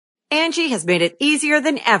Angie has made it easier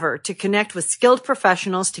than ever to connect with skilled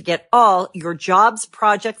professionals to get all your jobs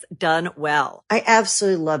projects done well. I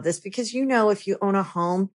absolutely love this because, if you own a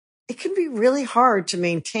home, it can be really hard to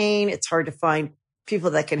maintain. It's hard to find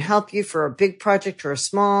people that can help you for a big project or a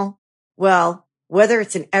small. Well, whether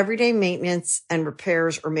it's in everyday maintenance and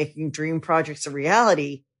repairs or making dream projects a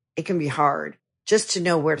reality, it can be hard just to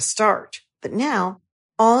know where to start. But now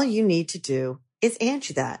all you need to do is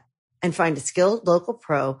Angie that and find a skilled local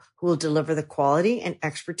pro who will deliver the quality and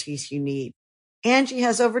expertise you need. Angie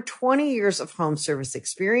has over 20 years of home service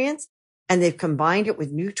experience, and they've combined it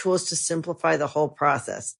with new tools to simplify the whole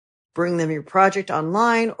process. Bring them your project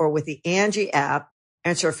online or with the Angie app,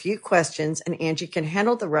 answer a few questions, and Angie can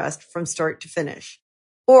handle the rest from start to finish.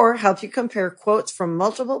 Or help you compare quotes from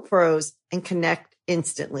multiple pros and connect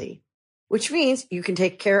instantly, which means you can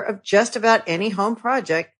take care of just about any home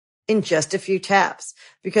project in just a few taps.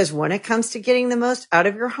 Because when it comes to getting the most out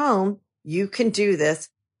of your home, you can do this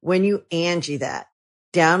when you Angie that.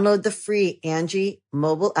 Download the free Angie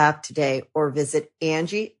mobile app today or visit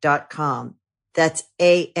Angie.com. That's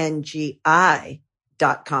ANGI.com.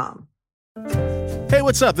 Hey,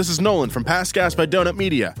 what's up? This is Nolan from Past Gas by Donut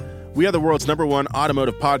Media. We are the world's #1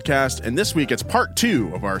 automotive podcast, and this week it's part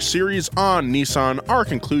 2 of our series on Nissan, our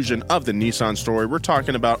conclusion of the Nissan story. We're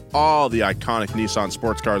talking about all the iconic Nissan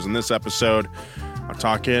sports cars in this episode. I'm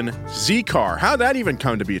talking Z-Car. How'd that even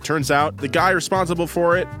come to be? It turns out the guy responsible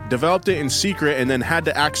for it developed it in secret and then had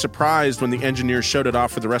to act surprised when the engineers showed it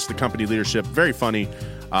off for the rest of the company leadership. Very funny.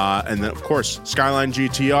 And then, of course, Skyline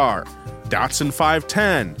GTR, Datsun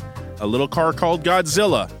 510, a little car called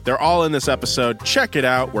Godzilla. They're all in this episode. Check it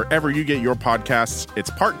out wherever you get your podcasts. It's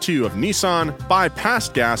part 2 of Nissan by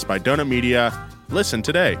Past Gas by Donut Media. Listen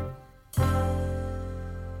today.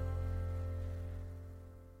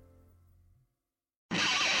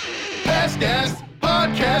 Past Gas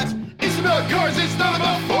Podcast. It's about cars, it's not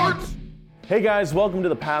about forts. Hey guys, welcome to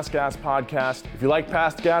the Past Gas Podcast. If you like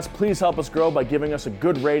Past Gas, please help us grow by giving us a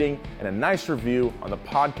good rating and a nice review on the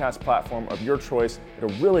podcast platform of your choice. It'll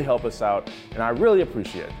really help us out, and I really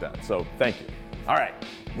appreciate that, so thank you. All right,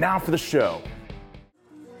 now for the show.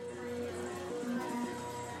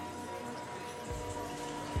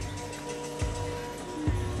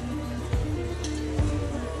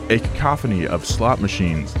 A cacophony of slot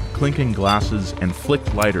machines, clinking glasses, and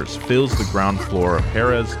flicked lighters fills the ground floor of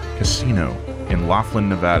Harrah's Casino in Laughlin,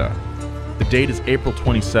 Nevada. The date is April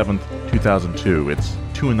 27th, 2002. It's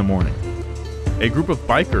 2 in the morning. A group of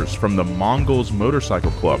bikers from the Mongols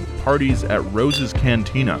Motorcycle Club parties at Rose's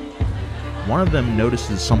Cantina. One of them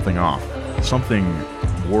notices something off, something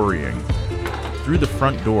worrying. Through the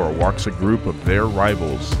front door walks a group of their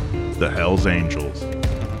rivals, the Hells Angels.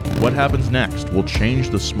 What happens next will change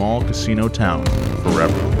the small casino town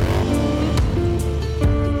forever.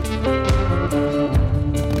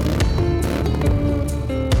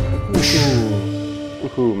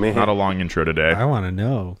 Ooh, man. Not a long intro today. I want to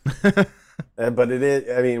know. But it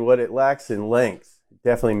is, what it lacks in length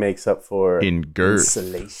definitely makes up for In girth.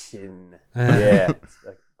 insulation. Yeah. It's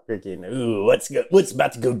like freaking, what's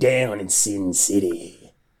about to go down in Sin City?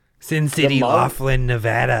 Sin City, Laughlin,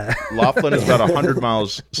 Nevada. Laughlin is about 100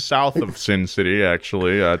 miles south of Sin City,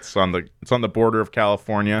 actually. It's on the border of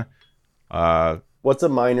California. What's a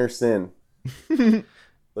minor sin?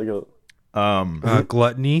 Like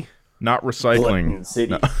Gluttony. Not recycling.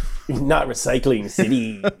 City. No. Not recycling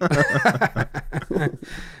city.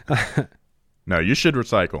 No, you should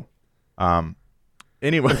recycle.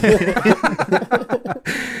 Anyway.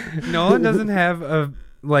 No one doesn't have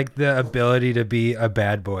the ability to be a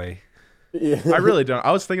bad boy. Yeah. I really don't.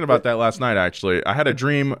 I was thinking about that last night, actually. I had a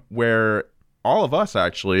dream where all of us,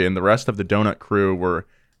 actually, and the rest of the donut crew were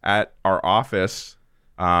at our office,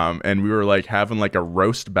 and we were having a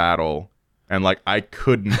roast battle, and I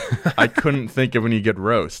couldn't think of any good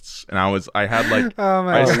roasts, and I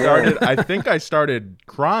think I started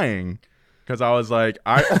crying because I was like,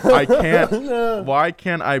 I can't. No. Why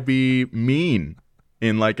can't I be mean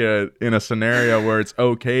in a scenario where it's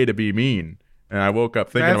okay to be mean? And I woke up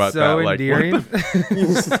thinking about so that. Endearing.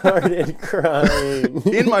 You started crying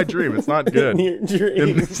In my dream. It's not good. In your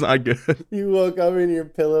dream. It's not good. You woke up and your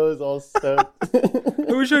pillow is all stoked.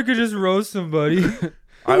 I wish I could just roast somebody.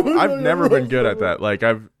 I've never been good at that.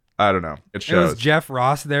 I don't know. It shows. It was Jeff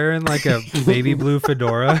Ross there in a baby blue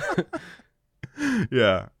fedora.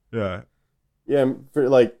 Yeah. Yeah,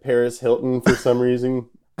 for Paris Hilton for some reason.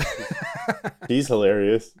 He's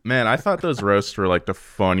hilarious. Man, I thought those roasts were the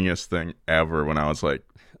funniest thing ever when I was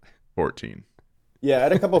 14. Yeah, I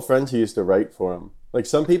had a couple friends who used to write for him.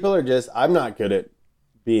 Some people are I'm not good at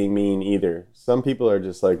being mean either. Some people are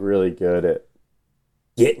just really good at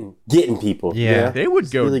getting people. Yeah. They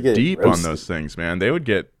would go really good. deep Roasted. on those things, man. They would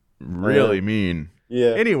get really mean.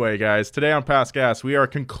 Yeah. Anyway, guys, today on Past Gas, we are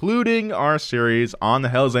concluding our series on the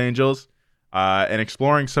Hells Angels and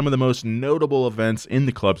exploring some of the most notable events in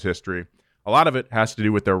the club's history. A lot of it has to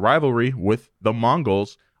do with their rivalry with the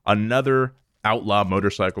Mongols, another outlaw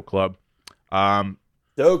motorcycle club.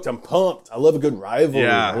 Stoked. I'm pumped. I love a good rivalry.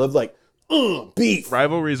 Yeah. I love beef.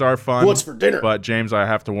 Rivalries are fun. What's for dinner? But James, I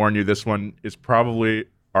have to warn you, this one is probably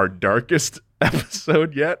our darkest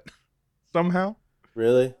episode yet. Somehow.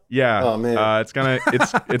 Really? Yeah. Oh man.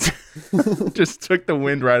 It's just took the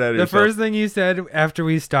wind right out of The first thing you said after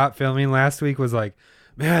we stopped filming last week was like,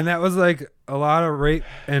 man, that was like a lot of rape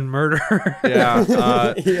and murder.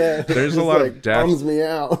 Yeah. Yeah. There's a lot of death. Bums me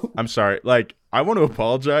out. I'm sorry. Like, I want to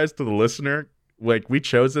apologize to the listener. Like, we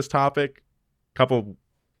chose this topic a couple,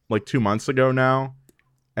 2 months ago now.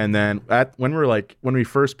 And then when we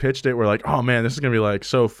first pitched it, we're like, oh man, this is going to be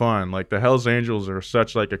so fun. Like, the Hells Angels are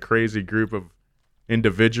such a crazy group of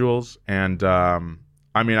individuals. And,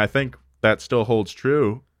 I think that still holds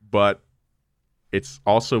true, but it's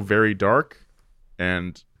also very dark.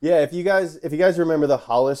 And yeah, if you guys remember the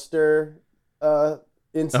Hollister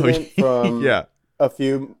incident from a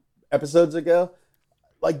few episodes ago,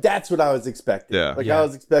 that's what I was expecting. Yeah. I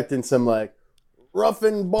was expecting some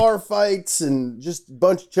roughing bar fights and just a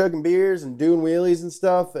bunch of chugging beers and doing wheelies and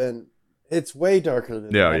stuff, and it's way darker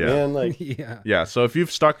than that, man. Yeah. So if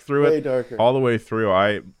you've stuck through way it darker. all the way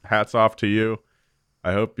through, hats off to you.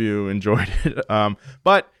 I hope you enjoyed it.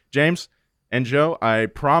 But James and Joe, I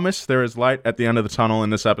promise there is light at the end of the tunnel in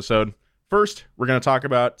this episode. First, we're going to talk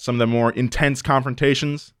about some of the more intense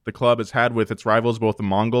confrontations the club has had with its rivals, both the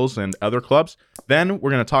Mongols and other clubs. Then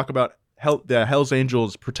we're going to talk about the Hells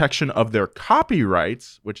Angels' protection of their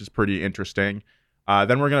copyrights, which is pretty interesting.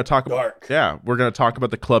 Then we're going to talk we're going to talk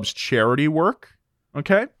about the club's charity work.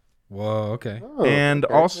 Okay. Whoa. Okay. Oh, and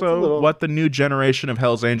okay. also what the new generation of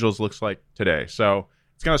Hells Angels looks like today. So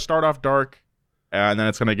it's going to start off dark, and then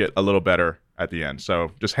it's going to get a little better at the end.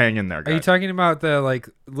 So just hang in there, guys. Are you talking about the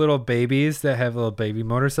little babies that have little baby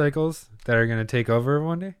motorcycles that are going to take over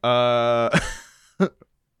one day?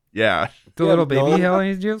 Yeah. The little baby Hells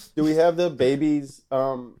Angels? Do we have the babies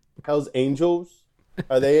Hells Angels?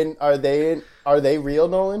 Are they real,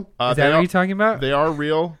 Nolan? Is that what you're talking about? They are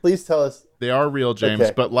real. Please tell us. They are real, James,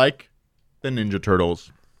 Okay. but like the Ninja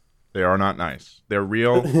Turtles, they are not nice. They're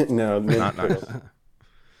real, No, not nice.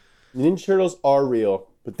 Ninja Turtles are real,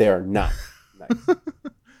 but they are not nice.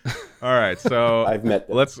 All right, so I've met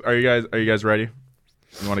them. Are you guys ready?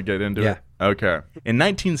 You want to get into Yeah. it? Okay. In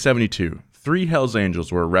 1972, 3 Hells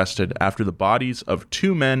Angels were arrested after the bodies of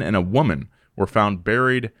 2 men and a woman were found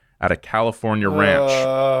buried at a California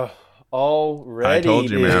ranch. Already, I told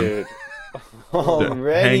you, man. dude.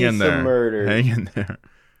 Already Hang in some there. murders. Hang in there.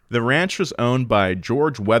 The ranch was owned by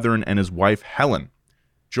George Weathern and his wife Helen.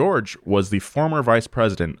 George was the former vice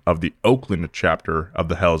president of the Oakland chapter of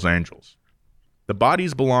the Hells Angels. The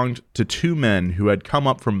bodies belonged to 2 men who had come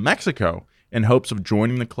up from Mexico in hopes of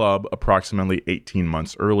joining the club approximately 18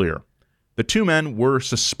 months earlier. The 2 men were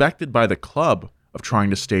suspected by the club of trying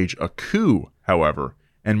to stage a coup, however,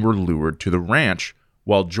 and were lured to the ranch,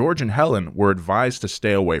 while George and Helen were advised to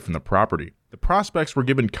stay away from the property. The prospects were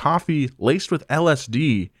given coffee laced with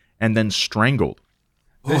LSD and then strangled.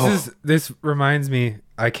 This reminds me,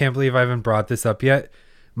 I can't believe I haven't brought this up yet.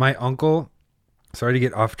 My uncle, sorry to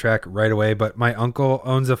get off track right away, but my uncle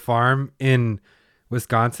owns a farm in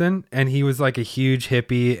Wisconsin, and he was a huge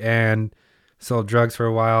hippie and sold drugs for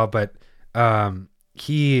a while, but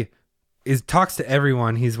he talks to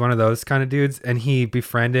everyone. He's one of those kind of dudes, and he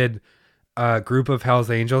befriended a group of Hells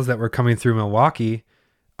Angels that were coming through Milwaukee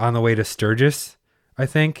on the way to Sturgis, I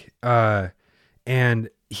think. And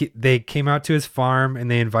they came out to his farm and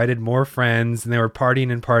they invited more friends and they were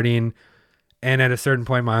partying. And at a certain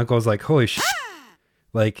point, my uncle was like, holy shit,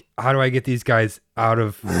 how do I get these guys out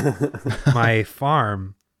of my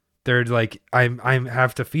farm? They're I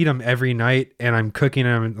have to feed them every night and I'm cooking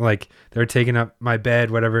them. They're taking up my bed,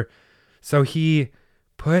 whatever. So he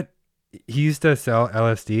used to sell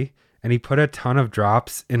LSD. And he put a ton of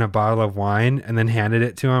drops in a bottle of wine and then handed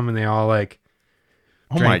it to him, and they all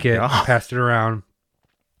drank it, passed it around.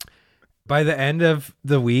 By the end of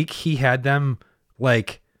the week, he had them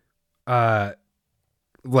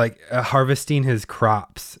harvesting his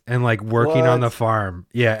crops and working on the farm.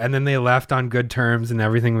 Yeah, and then they left on good terms and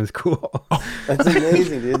everything was cool. That's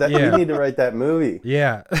amazing, dude. You need to write that movie.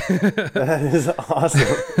 Yeah. That is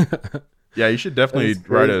awesome. Yeah, you should definitely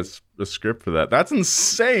write a script for that. That's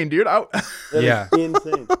insane, dude. That is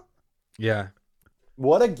insane. Yeah.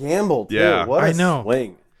 What a gamble, too. Yeah. What a I know.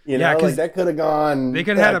 swing. You know, like that could have gone. They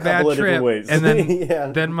could have had a bad trip, ways. and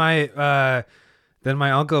then then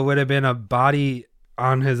my uncle would have been a body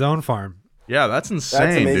on his own farm. Yeah, that's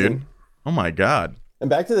insane, dude. Oh my god. And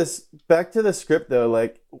back to the script though,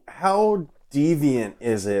 like how deviant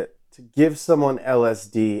is it to give someone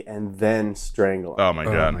LSD and then strangle them? Oh my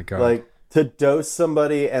god. Like to dose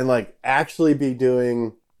somebody and like actually be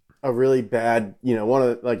doing a really bad, you know, one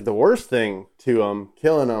of like the worst thing to them,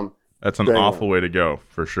 killing them. That's an awful way to go,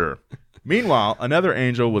 for sure. Meanwhile, another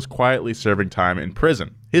angel was quietly serving time in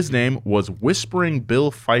prison. His name was Whispering Bill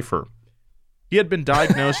Pfeiffer. He had been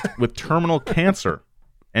diagnosed with terminal cancer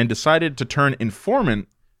and decided to turn informant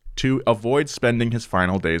to avoid spending his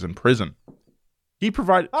final days in prison. He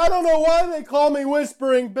provided... I don't know why they call me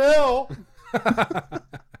Whispering Bill.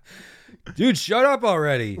 Dude, shut up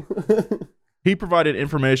already. He provided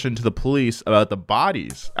information to the police about the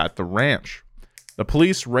bodies at the ranch. The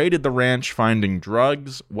police raided the ranch, finding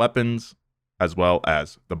drugs, weapons, as well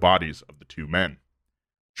as the bodies of the two men.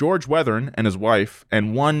 George Weathern and his wife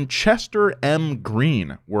and one Chester M.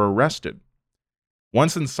 Green were arrested.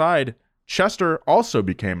 Once inside, Chester also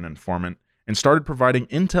became an informant and started providing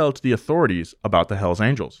intel to the authorities about the Hells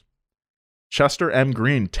Angels. Chester M.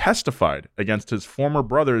 Green testified against his former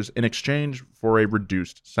brothers in exchange for a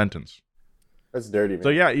reduced sentence. That's dirty, man. So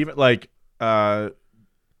yeah, even like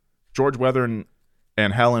George Weathern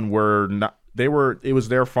and Helen were not. They were. It was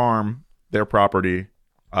their farm, their property,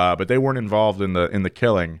 but they weren't involved in the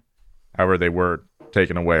killing. However, they were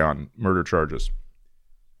taken away on murder charges.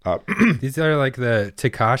 These are like the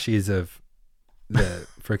Tekashis of the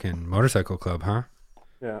freaking motorcycle club, huh?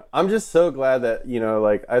 Yeah, I'm just so glad that, you know,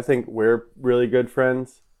 like I think we're really good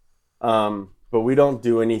friends, but we don't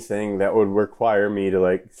do anything that would require me to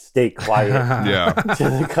like stay quiet. Yeah, to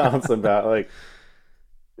the cops about like.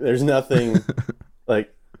 There's nothing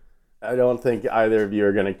like. I don't think either of you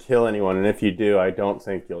are going to kill anyone, and if you do, I don't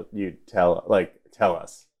think you'd tell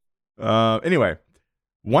us. Anyway,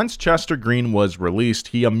 once Chester Green was released,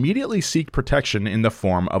 he immediately sought protection in the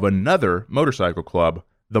form of another motorcycle club,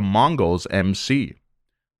 the Mongols MC.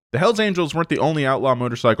 The Hells Angels weren't the only outlaw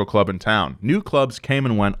motorcycle club in town. New clubs came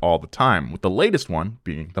and went all the time, with the latest one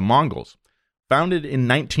being the Mongols. Founded in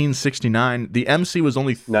 1969, the MC was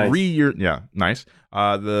only 3 years. Yeah, nice.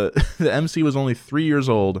 The MC was only 3 years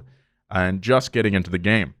old and just getting into the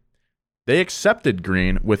game. They accepted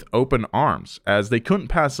Green with open arms, as they couldn't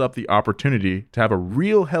pass up the opportunity to have a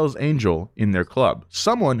real Hells Angel in their club,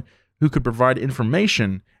 someone who could provide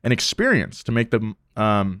information and experience to make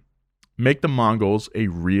the Mongols a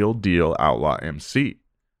real deal outlaw MC.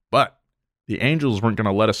 But the Angels weren't going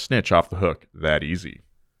to let us snitch off the hook that easy.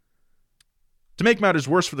 To make matters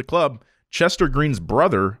worse for the club, Chester Green's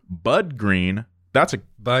brother, Bud Green,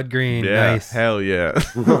 Bud Green, yeah, nice. Hell yeah.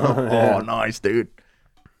 Oh, nice, dude.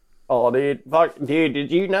 Oh, dude, dude,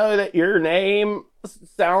 did you know that your name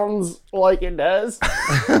sounds like it does?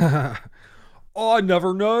 Oh, I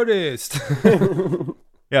never noticed.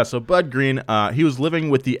 Yeah, so Bud Green, he was living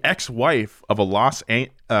with the ex-wife of a Los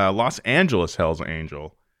Angeles Hells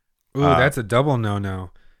Angel. Ooh, that's a double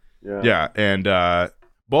no-no. Yeah, and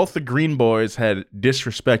both the Green boys had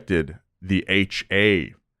disrespected the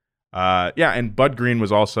HA. And Bud Green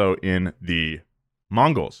was also in the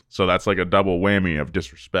Mongols, so that's like a double whammy of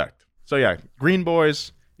disrespect. So yeah, Green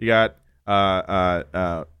boys, you got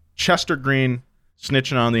Chester Green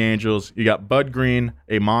snitching on the Angels. You got Bud Green,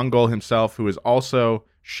 a Mongol himself, who is also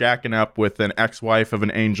shacking up with an ex-wife of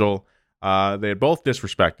an Angel. They had both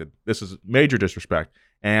disrespected. This is major disrespect.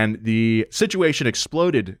 And the situation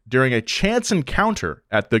exploded during a chance encounter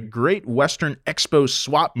at the Great Western Expo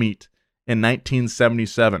swap meet in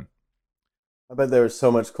 1977. I bet there was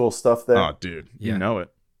so much cool stuff there. Oh, dude, you know it.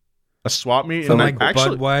 A swap meet, some like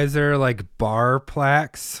Budweiser, like bar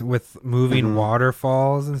plaques with moving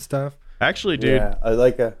waterfalls and stuff. Actually, dude, yeah, I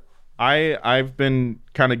like a. I've been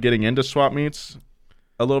kind of getting into swap meets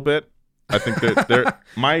a little bit. I think that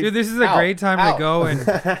they're dude. This is a great time to go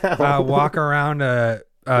and walk around. Not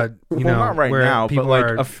right where now, people but like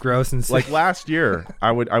are gross and sick. Like last year,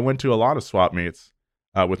 I went to a lot of swap meets.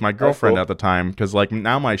 With my girlfriend at the time, because like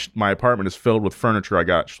now my apartment is filled with furniture. I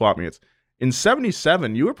got swap meets. In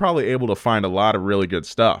 77, you were probably able to find a lot of really good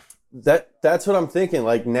stuff. That's what I'm thinking.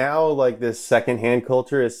 Like now, like this secondhand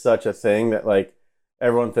culture is such a thing that like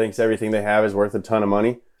everyone thinks everything they have is worth a ton of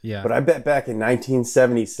money. Yeah. But I bet back in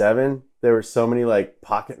 1977, there were so many like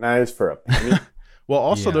pocket knives for a penny. Well,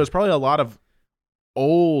 also there's probably a lot of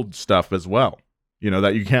old stuff as well,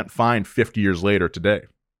 that you can't find 50 years later today,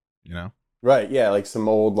 Right, yeah, like some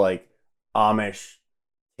old like Amish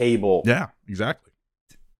table. Yeah, exactly.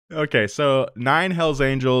 Okay, so 9 Hells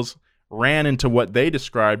Angels ran into what they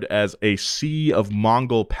described as a sea of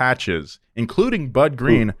Mongol patches, including Bud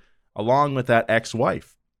Green, along with that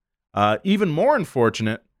ex-wife. Even more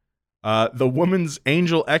unfortunate, the woman's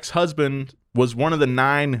angel ex-husband was one of the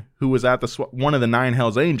nine who was at one of the 9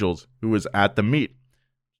 Hells Angels who was at the meet.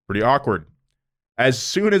 Pretty awkward. As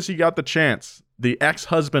soon as he got the chance, the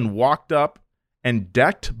ex-husband walked up and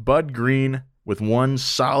decked Bud Green with one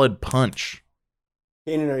solid punch.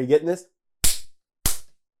 Kanan, are you getting this?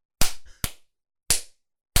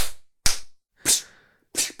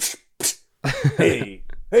 Hey,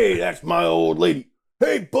 that's my old lady.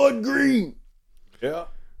 Hey, Bud Green. Yeah.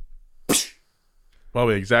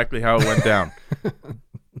 Probably exactly how it went down.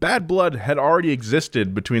 Bad blood had already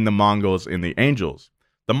existed between the Mongols and the Angels.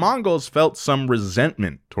 The Mongols felt some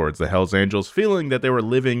resentment towards the Hells Angels, feeling that they were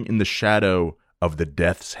living in the shadow of the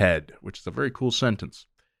Death's Head, which is a very cool sentence.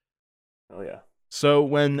 Oh, yeah. So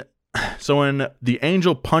when the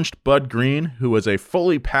Angel punched Bud Green, who was a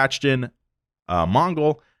fully patched-in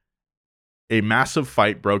Mongol, a massive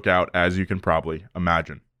fight broke out, as you can probably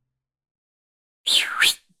imagine.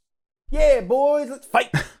 Yeah, boys, let's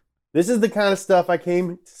fight. This is the kind of stuff I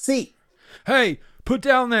came to see. Hey, put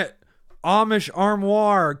down that Amish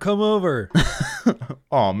armoire. Come over.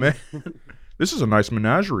 Oh man, this is a nice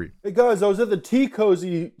menagerie. Hey, guys, I was at the Tea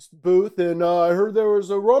Cozy booth, and I heard there was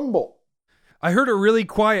a rumble. I heard a really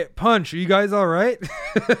quiet punch. Are you guys all right?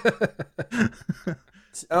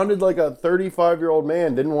 Sounded like a 35-year-old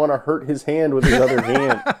man didn't want to hurt his hand with his other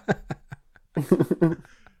hand.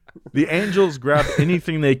 The Angels grabbed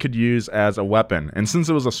anything they could use as a weapon, and since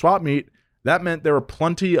it was a swap meet, that meant there were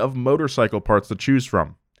plenty of motorcycle parts to choose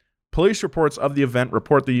from. Police reports of the event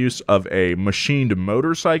report the use of a machined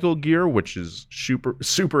motorcycle gear, which is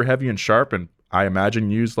super heavy and sharp, and I imagine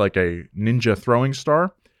used like a ninja throwing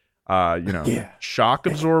star. Shock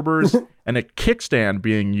absorbers, and a kickstand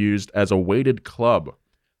being used as a weighted club.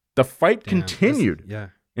 The fight continued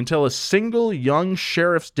until a single young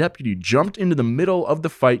sheriff's deputy jumped into the middle of the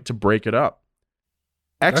fight to break it up.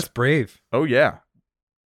 That's brave. Oh, yeah.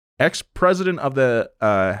 Ex-president of the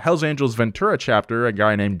Hells Angels Ventura chapter, a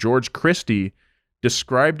guy named George Christie,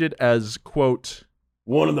 described it as, quote,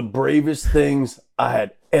 one of the bravest things I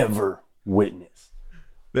had ever witnessed.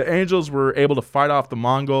 The Angels were able to fight off the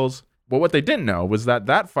Mongols, but what they didn't know was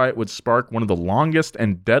that fight would spark one of the longest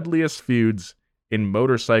and deadliest feuds in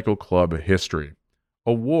motorcycle club history.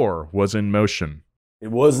 A war was in motion. It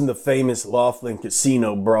wasn't the famous Laughlin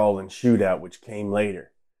Casino brawl and shootout which came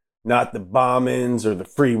later. Not the bombings or the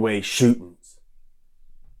freeway shootings.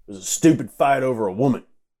 It was a stupid fight over a woman.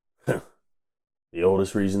 The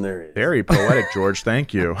oldest reason there is. Very poetic, George.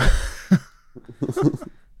 Thank you.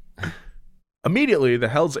 Immediately, the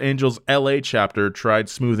Hells Angels LA chapter tried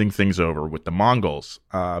smoothing things over with the Mongols,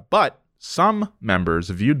 but some members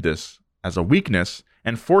viewed this as a weakness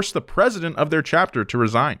and forced the president of their chapter to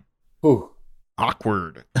resign. Ooh.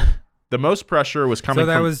 Awkward. The most pressure was coming from...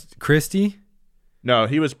 So that was Christie? No,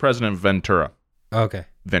 he was president of Ventura. Okay.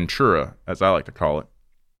 Ventura, as I like to call it.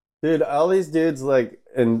 Dude, all these dudes like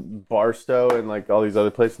in Barstow and like all these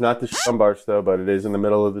other places, not the shit on Barstow, but it is in the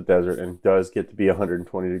middle of the desert and does get to be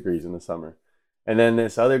 120 degrees in the summer. And then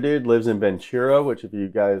this other dude lives in Ventura, which if you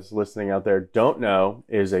guys listening out there don't know,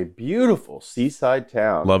 is a beautiful seaside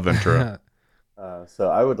town. Love Ventura. So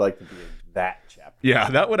I would like to be in that chapter. Yeah,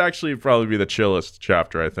 that would actually probably be the chillest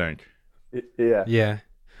chapter, I think. Yeah. Yeah.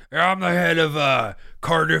 I'm the head of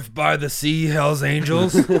Cardiff by the Sea Hells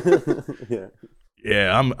Angels. Yeah.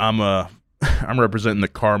 Yeah, I'm representing the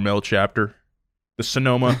Carmel chapter, the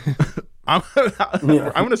Sonoma. I'm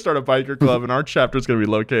going to start a biker club, and our chapter is going to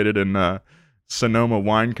be located in Sonoma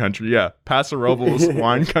wine country. Yeah, Paso Robles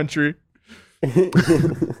wine country.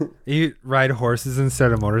 You ride horses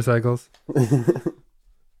instead of motorcycles?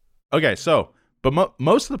 Okay, but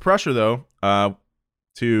most of the pressure, though,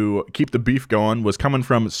 to keep the beef going was coming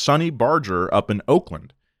from Sonny Barger up in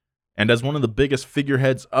Oakland. And as one of the biggest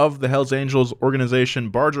figureheads of the Hells Angels organization,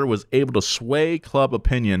 Barger was able to sway club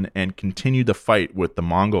opinion and continue the fight with the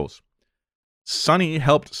Mongols. Sonny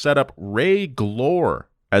helped set up Ray Glore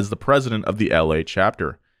as the president of the LA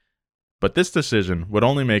chapter. But this decision would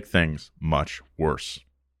only make things much worse.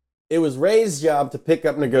 It was Ray's job to pick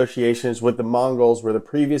up negotiations with the Mongols where the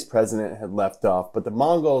previous president had left off, but the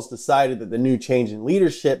Mongols decided that the new change in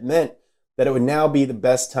leadership meant that it would now be the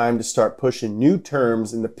best time to start pushing new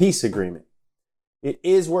terms in the peace agreement. It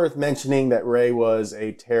is worth mentioning that Ray was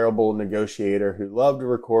a terrible negotiator who loved to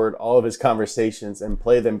record all of his conversations and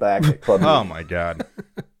play them back at club meetings. Oh my God.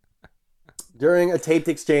 During a taped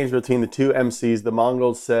exchange between the two MCs, the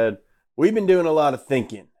Mongols said, "We've been doing a lot of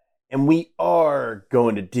thinking, and we are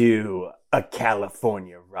going to do a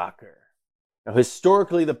California rocker." Now,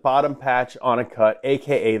 historically, the bottom patch on a cut,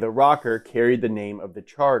 aka the rocker, carried the name of the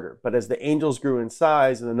charter. But as the Angels grew in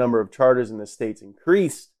size and the number of charters in the states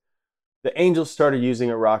increased, the Angels started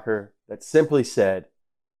using a rocker that simply said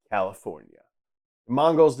California. The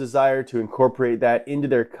Mongols' desire to incorporate that into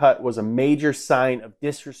their cut was a major sign of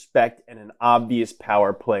disrespect and an obvious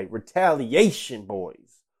power play. Retaliation,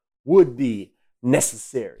 boys, would be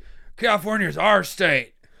necessary. California's our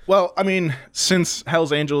state. Well, I mean, since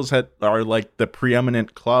Hell's Angels are like the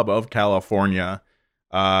preeminent club of California,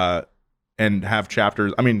 and have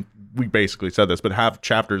chapters, I mean, we basically said this, but have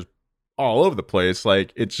chapters all over the place,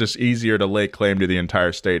 like, it's just easier to lay claim to the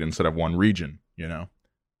entire state instead of one region, you know?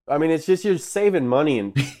 I mean, it's just you're saving money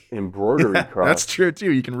in embroidery Yeah, cross. that's true,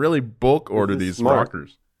 too. You can really bulk order these smart.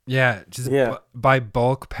 rockers. Yeah, just buy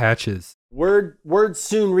bulk patches. Word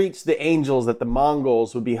soon reached the Angels that the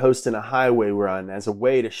Mongols would be hosting a highway run as a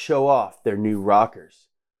way to show off their new rockers.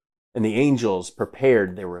 And the Angels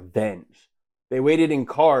prepared their revenge. They waited in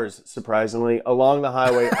cars, surprisingly, along the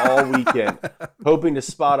highway all weekend, hoping to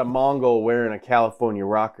spot a Mongol wearing a California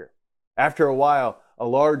rocker. After a while, a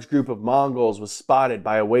large group of Mongols was spotted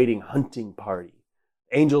by a waiting hunting party.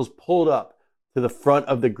 Angels pulled up to the front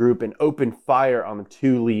of the group and opened fire on the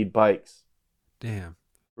two lead bikes. Damn.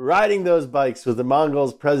 Riding those bikes was the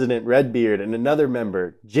Mongols' president, Redbeard, and another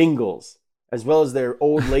member, Jingles, as well as their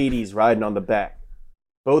old ladies riding on the back.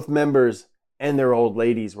 Both members and their old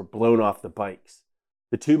ladies were blown off the bikes.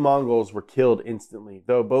 The two Mongols were killed instantly,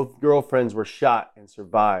 though both girlfriends were shot and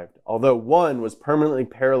survived, although one was permanently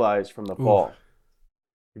paralyzed from the fall.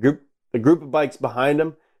 The group of bikes behind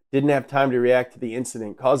them didn't have time to react to the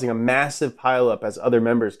incident, causing a massive pileup as other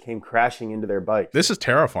members came crashing into their bikes. This is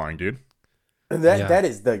terrifying, dude. That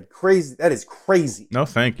is crazy. No,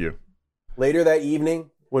 thank you. Later that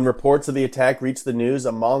evening, when reports of the attack reached the news,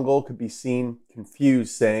 a Mongol could be seen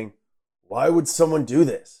confused, saying, "Why would someone do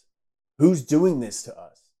this? Who's doing this to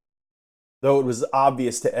us?" Though it was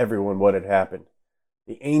obvious to everyone what had happened.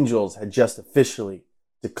 The Angels had just officially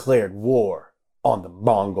declared war on the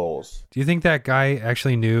Mongols. Do you think that guy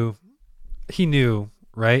actually knew? He knew,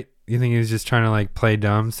 right? You think he was just trying to like play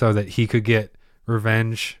dumb so that he could get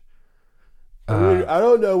revenge? I mean, I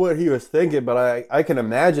don't know what he was thinking, but I can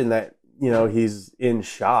imagine that, he's in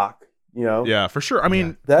shock, Yeah, for sure. I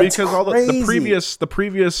mean, That's because all the crazy.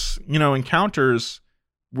 previous, encounters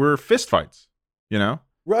were fistfights,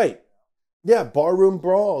 Right. Yeah, barroom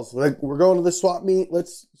brawls. Like, we're going to the swap meet,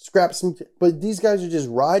 let's scrap some... But these guys are just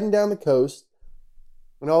riding down the coast,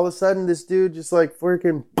 and all of a sudden, this dude just, like,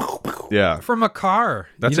 freaking... Yeah. From a car.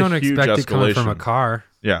 That's you don't a huge expect it coming from a escalation. car.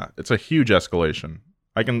 Yeah, it's a huge escalation.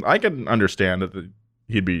 I can understand that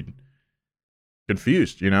he'd be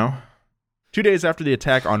confused, 2 days after the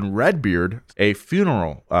attack on Redbeard, a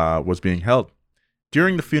funeral was being held.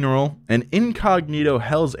 During the funeral, an incognito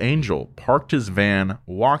Hell's Angel parked his van,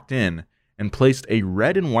 walked in, and placed a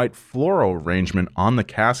red and white floral arrangement on the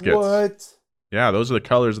caskets. What? Yeah, those are the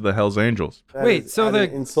colors of the Hell's Angels. Wait, so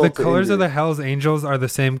the colors of the Hells Angels are the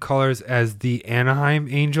same colors as the Anaheim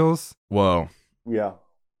Angels? Whoa. Yeah.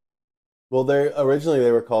 Well, originally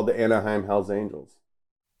they were called the Anaheim Hells Angels.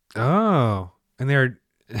 Oh, and they're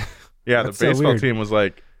Yeah, the That's so baseball weird. team was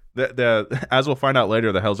like, as we'll find out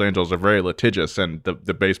later, the Hells Angels are very litigious, and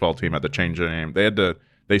the baseball team had to change their name.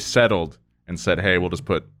 They settled and said, hey,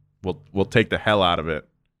 we'll take the hell out of it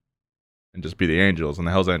and just be the Angels. And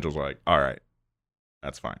the Hells Angels were like, all right,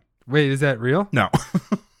 that's fine. Wait, is that real? No.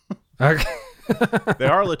 Okay. They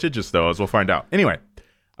are litigious, though, as we'll find out. Anyway,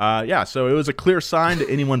 so it was a clear sign to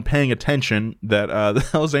anyone paying attention that the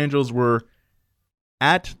Hells Angels were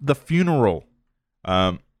at the funeral.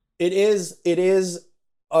 It is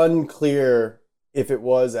unclear if it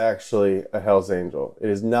was actually a Hells Angel. It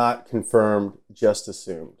is not confirmed, just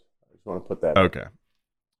assumed. I just want to put that out. Okay.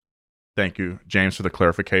 Thank you, James, for the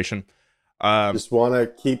clarification. Just want to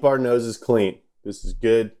keep our noses clean. This is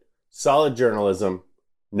good, solid journalism,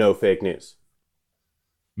 no fake news.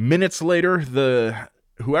 Minutes later,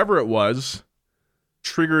 whoever it was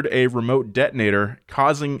triggered a remote detonator,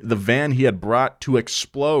 causing the van he had brought to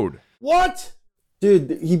explode. What?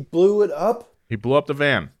 Dude, he blew it up? He blew up the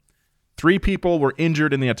van. 3 people were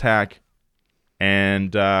injured in the attack,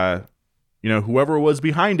 and whoever was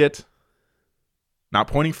behind it, not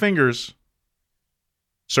pointing fingers,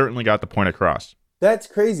 certainly got the point across. That's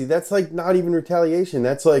crazy. That's like not even retaliation.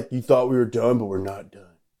 That's like, you thought we were done, but we're not done.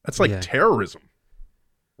 That's like terrorism.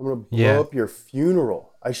 I'm going to blow up your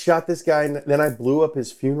funeral. I shot this guy, and then I blew up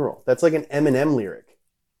his funeral. That's like an Eminem lyric.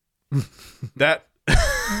 That...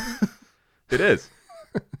 It is.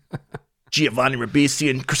 Giovanni Ribisi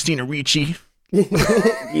and Christina Ricci.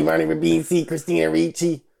 Giovanni Ribisi, Christina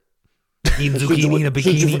Ricci. Eating zucchini in a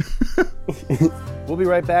bikini. We'll be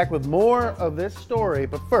right back with more of this story,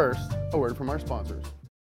 but first, a word from our sponsors.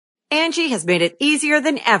 Angie has made it easier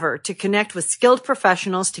than ever to connect with skilled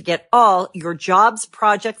professionals to get all your jobs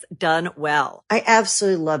projects done well. I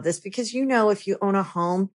absolutely love this because, you know, if you own a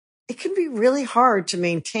home, it can be really hard to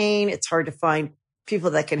maintain. It's hard to find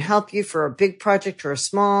people that can help you for a big project or a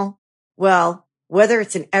small. Well, whether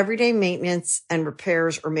it's in everyday maintenance and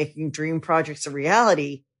repairs or making dream projects a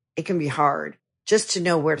reality, it can be hard just to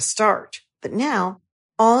know where to start. But now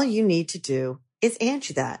all you need to do is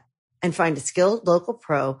Angie that and find a skilled local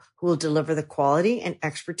pro who will deliver the quality and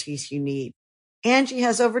expertise you need. Angie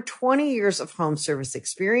has over 20 years of home service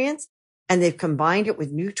experience, and they've combined it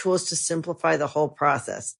with new tools to simplify the whole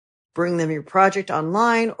process. Bring them your project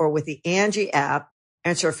online or with the Angie app,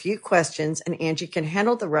 answer a few questions, and Angie can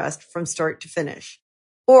handle the rest from start to finish.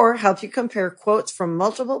 Or help you compare quotes from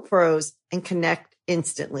multiple pros and connect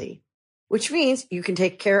instantly, which means you can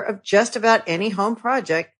take care of just about any home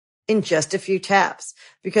project in just a few taps.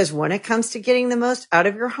 Because when it comes to getting the most out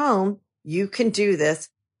of your home, you can do this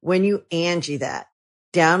when you Angie that.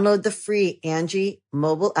 Download the free Angie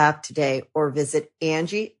mobile app today or visit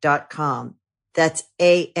Angie.com. That's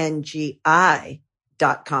ANGI.com.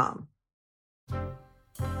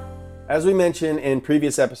 As we mentioned in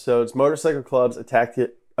previous episodes, motorcycle clubs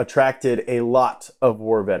attracted a lot of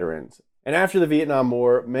war veterans. And after the Vietnam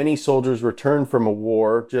War, many soldiers returned from a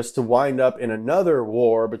war just to wind up in another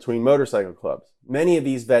war between motorcycle clubs. Many of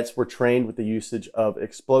these vets were trained with the usage of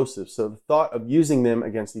explosives, so the thought of using them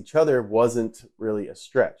against each other wasn't really a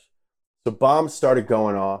stretch. So bombs started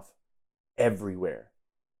going off everywhere.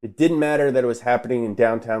 It didn't matter that it was happening in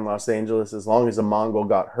downtown Los Angeles. As long as a Mongol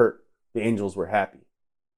got hurt, the Angels were happy.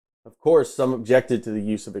 Of course, some objected to the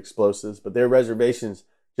use of explosives, but their reservations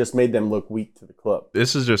just made them look weak to the club.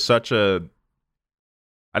 This is just such a...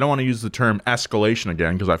 I don't want to use the term escalation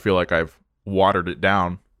again because I feel like I've watered it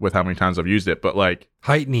down with how many times I've used it, but like...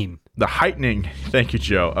 Heightening. The heightening, thank you,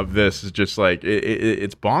 Joe, of this is just like,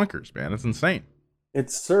 it's bonkers, man. It's insane.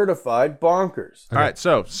 It's certified bonkers. Okay. All right,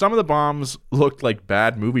 so some of the bombs looked like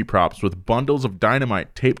bad movie props with bundles of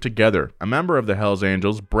dynamite taped together. A member of the Hells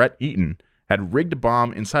Angels, Brett Eaton, had rigged a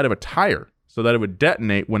bomb inside of a tire so that it would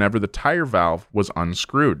detonate whenever the tire valve was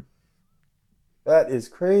unscrewed. That is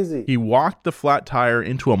crazy. He walked the flat tire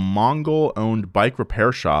into a Mongol-owned bike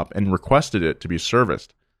repair shop and requested it to be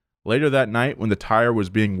serviced. Later that night, when the tire was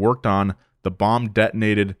being worked on, the bomb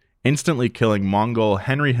detonated, instantly killing Mongol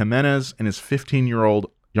Henry Jimenez and his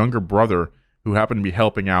 15-year-old younger brother, who happened to be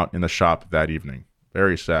helping out in the shop that evening.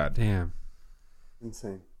 Very sad. Damn.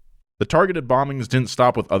 Insane. The targeted bombings didn't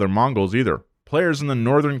stop with other Mongols either. Players in the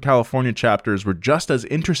Northern California chapters were just as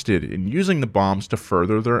interested in using the bombs to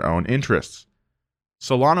further their own interests.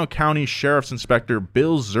 Solano County Sheriff's Inspector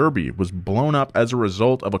Bill Zerby was blown up as a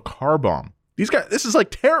result of a car bomb. These guys, this is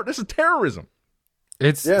like terror. This is terrorism.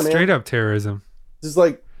 It's straight up terrorism. This is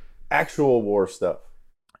like actual war stuff.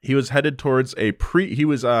 He was headed towards he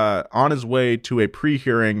was on his way to a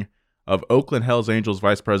pre-hearing of Oakland Hells Angels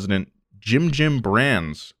Vice President Jim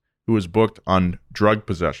Brands, who was booked on drug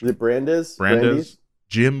possession. Is it Brandes?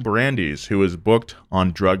 Jim Brandes, who was booked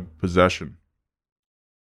on drug possession.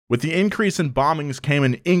 With the increase in bombings came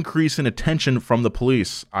an increase in attention from the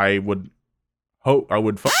police. I would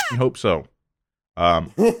fucking hope so.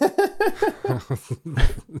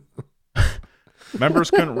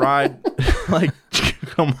 Members couldn't ride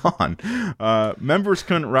come on. Members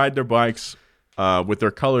couldn't ride their bikes with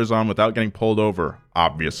their colors on without getting pulled over,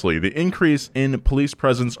 obviously. The increase in police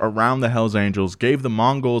presence around the Hells Angels gave the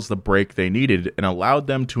Mongols the break they needed and allowed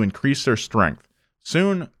them to increase their strength.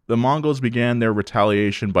 Soon, the Mongols began their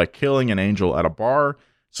retaliation by killing an angel at a bar,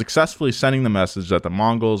 successfully sending the message that the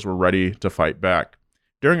Mongols were ready to fight back.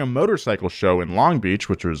 During a motorcycle show in Long Beach,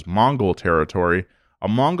 which was Mongol territory, a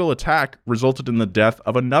Mongol attack resulted in the death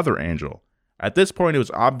of another angel. At this point, it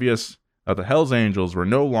was obvious that the Hells Angels were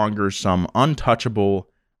no longer some untouchable,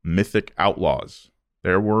 mythic outlaws.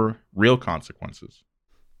 There were real consequences.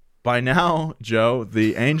 By now, Joe,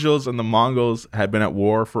 the Angels and the Mongols had been at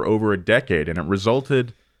war for over a decade, and it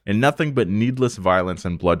resulted in nothing but needless violence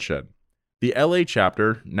and bloodshed. The LA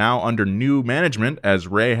chapter, now under new management as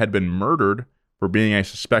Ray had been murdered for being a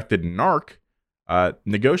suspected narc,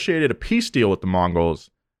 negotiated a peace deal with the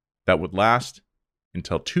Mongols that would last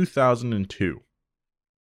until 2002.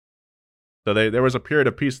 So there was a period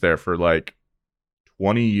of peace there for like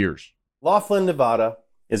 20 years. Laughlin, Nevada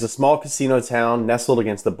is a small casino town nestled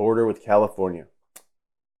against the border with California,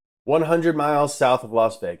 100 miles south of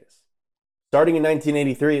Las Vegas. Starting in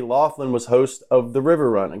 1983, Laughlin was host of the River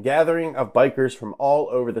Run, a gathering of bikers from all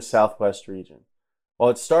over the Southwest region. While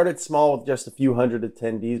it started small with just a few hundred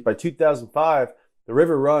attendees, by 2005, the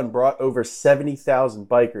River Run brought over 70,000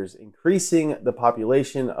 bikers, increasing the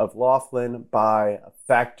population of Laughlin by a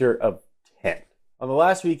factor of 10. On the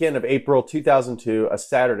last weekend of April 2002, a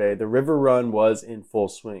Saturday, the River Run was in full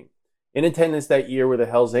swing. In attendance that year were the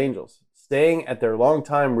Hells Angels, staying at their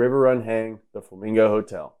longtime River Run hang, the Flamingo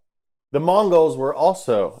Hotel. The Mongols were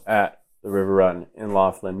also at the River Run in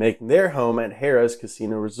Laughlin, making their home at Harrah's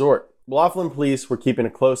Casino Resort. Laughlin police were keeping a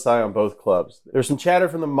close eye on both clubs. There was some chatter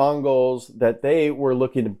from the Mongols that they were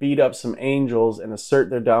looking to beat up some Angels and assert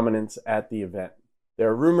their dominance at the event. There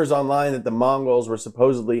are rumors online that the Mongols were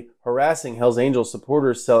supposedly harassing Hells Angels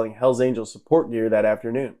supporters selling Hells Angels support gear that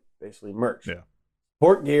afternoon, basically merch. Yeah.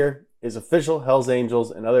 Support gear is official Hells Angels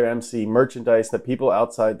and other MC merchandise that people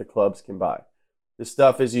outside the clubs can buy. This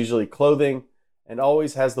stuff is usually clothing and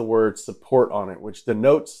always has the word support on it, which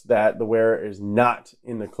denotes that the wearer is not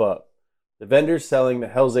in the club. The vendors selling the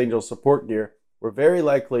Hells Angels support gear were very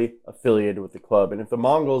likely affiliated with the club, and if the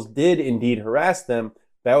Mongols did indeed harass them,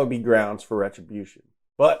 that would be grounds for retribution.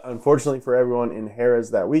 But unfortunately for everyone in Harrah's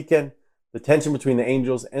that weekend, the tension between the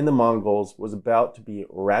Angels and the Mongols was about to be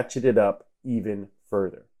ratcheted up even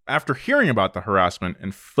further. After hearing about the harassment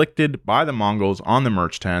inflicted by the Mongols on the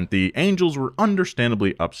merch tent, the Angels were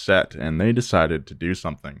understandably upset, and they decided to do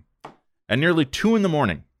something. At nearly 2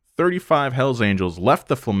 a.m, 35 Hells Angels left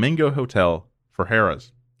the Flamingo Hotel for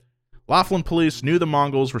Harrah's. Laughlin police knew the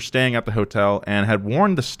Mongols were staying at the hotel and had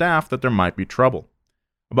warned the staff that there might be trouble.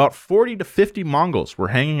 About 40 to 50 Mongols were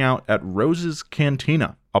hanging out at Rose's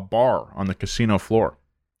Cantina, a bar on the casino floor.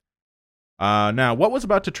 Now, what was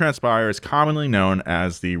about to transpire is commonly known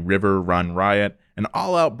as the River Run Riot, an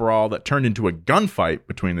all-out brawl that turned into a gunfight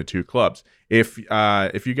between the two clubs. If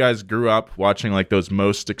you guys grew up watching like those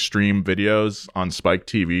most extreme videos on Spike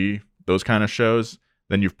TV, those kind of shows,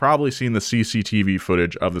 then you've probably seen the CCTV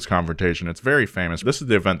footage of this confrontation. It's very famous. This is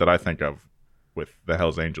the event that I think of with the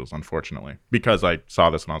Hells Angels, unfortunately, because I saw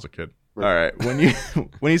this when I was a kid. All right, when you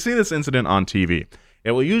see this incident on TV, it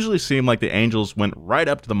will usually seem like the Angels went right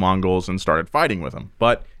up to the Mongols and started fighting with them.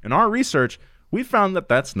 But in our research, we found that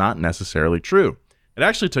that's not necessarily true. It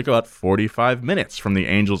actually took about 45 minutes from the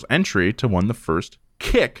Angels' entry to when the first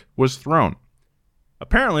kick was thrown.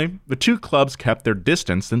 Apparently, the two clubs kept their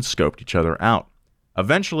distance and scoped each other out.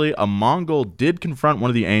 Eventually, a Mongol did confront one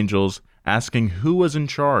of the Angels, asking who was in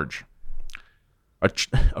charge.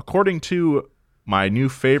 According to my new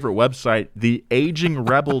favorite website,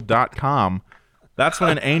 theagingrebel.com, that's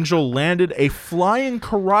when an Angel landed a flying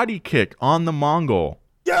karate kick on the Mongol.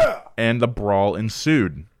 Yeah! And the brawl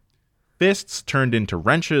ensued. Fists turned into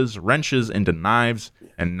wrenches, wrenches into knives,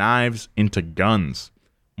 and knives into guns.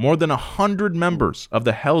 More than 100 members of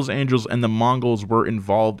the Hells Angels and the Mongols were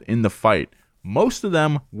involved in the fight. Most of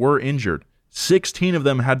them were injured. 16 of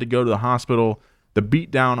them had to go to the hospital. The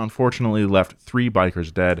beatdown unfortunately left 3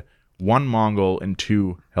 bikers dead, 1 Mongol and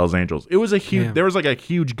 2 Hells Angels. It was a huge. There was like a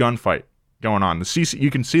huge gunfight going on.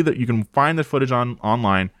 You can see that. You can find the footage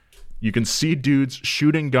online. You can see dudes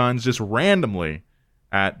shooting guns just randomly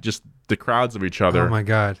at just the crowds of each other. Oh my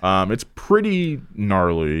god! It's pretty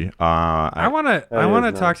gnarly. I want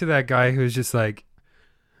to talk to that guy who's just like,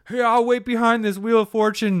 "Hey, I'll wait behind this Wheel of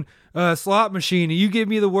Fortune slot machine, and you give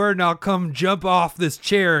me the word, and I'll come jump off this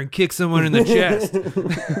chair and kick someone in the chest."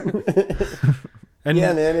 And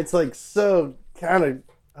yeah, man, it's like so kind of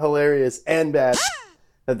hilarious and bad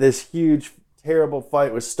that this huge, terrible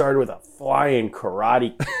fight was started with a flying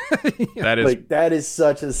karate. That is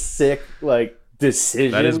such a sick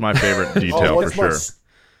decision. That is my favorite detail for sure.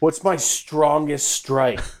 What's my strongest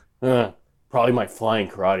strike? Probably my flying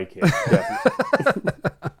karate kick.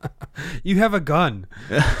 You have a gun.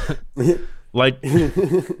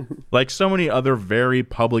 Like so many other very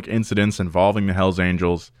public incidents involving the Hells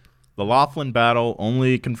Angels, the Laughlin battle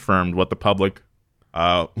only confirmed what the public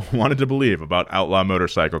wanted to believe about outlaw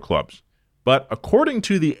motorcycle clubs. But according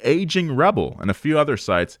to the Aging Rebel and a few other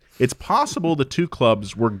sites, it's possible the two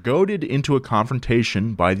clubs were goaded into a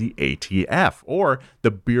confrontation by the ATF, or the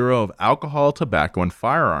Bureau of Alcohol, Tobacco, and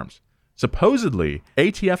Firearms. Supposedly,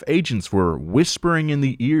 ATF agents were whispering in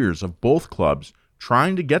the ears of both clubs,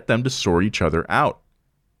 trying to get them to sort each other out.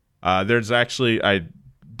 There's actually, I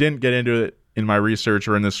didn't get into it in my research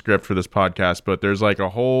or in the script for this podcast, but there's like a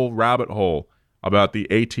whole rabbit hole about the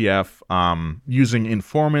ATF using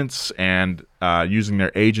informants and using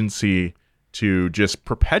their agency to just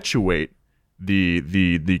perpetuate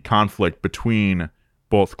the conflict between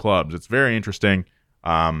both clubs. It's very interesting.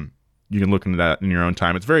 You can look into that in your own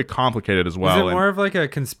time. It's very complicated as well. Is it more of like a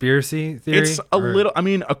conspiracy theory? It's a little. I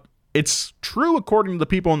mean, it's true according to the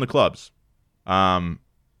people in the clubs.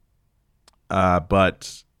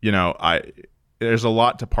 But, there's a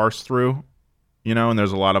lot to parse through, and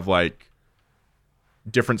there's a lot of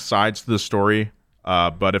different sides to the story.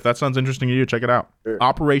 But if that sounds interesting to you, check it out. Sure.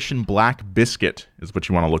 Operation Black Biscuit is what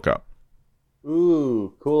you want to look up.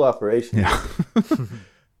 Ooh, cool operation. Yeah.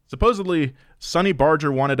 Supposedly, Sonny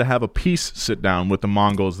Barger wanted to have a peace sit down with the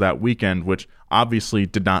Mongols that weekend, which obviously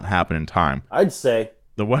did not happen in time. I'd say.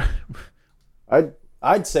 The what?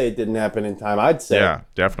 I'd say it didn't happen in time. I'd say. Yeah,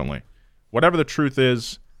 definitely. Whatever the truth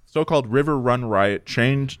is, so-called River Run Riot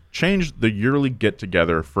changed the yearly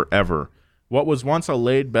get-together forever. What was once a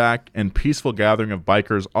laid-back and peaceful gathering of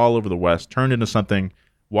bikers all over the West turned into something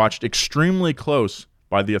watched extremely close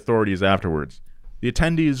by the authorities afterwards. The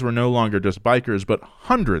attendees were no longer just bikers, but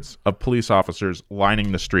hundreds of police officers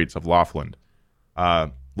lining the streets of Laughlin.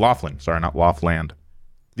 Not Laughlin.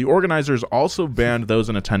 The organizers also banned those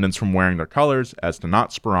in attendance from wearing their colors as to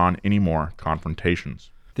not spur on any more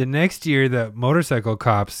confrontations. The next year, the motorcycle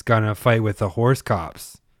cops got in a fight with the horse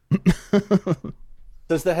cops.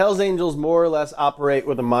 Since the Hells Angels more or less operate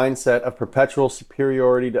with a mindset of perpetual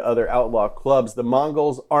superiority to other outlaw clubs, the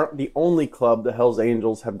Mongols aren't the only club the Hells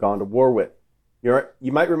Angels have gone to war with.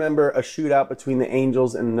 You might remember a shootout between the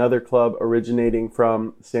Angels and another club originating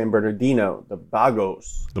from San Bernardino, the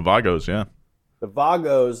Vagos. The Vagos, yeah. The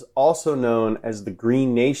Vagos, also known as the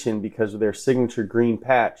Green Nation because of their signature green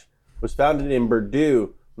patch, was founded in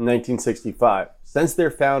Bordeaux in 1965. Since their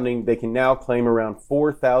founding, they can now claim around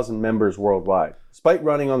 4,000 members worldwide. Despite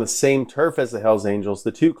running on the same turf as the Hells Angels,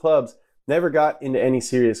 the two clubs never got into any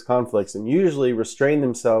serious conflicts and usually restrained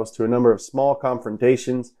themselves to a number of small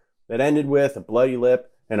confrontations that ended with a bloody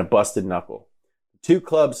lip and a busted knuckle. The two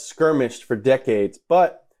clubs skirmished for decades,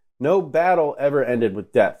 but no battle ever ended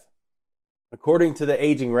with death. According to the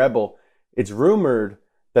Aging Rebel, it's rumored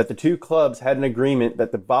that the two clubs had an agreement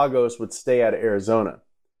that the Vagos would stay out of Arizona.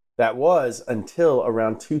 That was until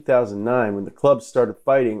around 2009 when the clubs started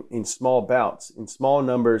fighting in small bouts, in small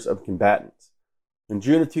numbers of combatants. In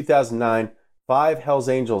June of 2009, 5 Hells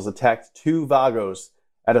Angels attacked 2 Vagos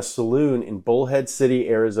at a saloon in Bullhead City,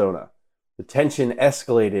 Arizona. The tension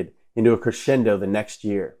escalated into a crescendo the next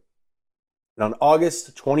year. And on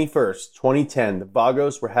August 21st, 2010, the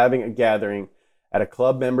Vagos were having a gathering at a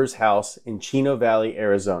club member's house in Chino Valley,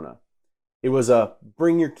 Arizona. It was a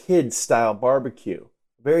bring your kids style barbecue,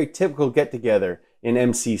 a very typical get-together in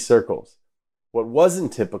MC circles. What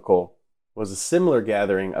wasn't typical was a similar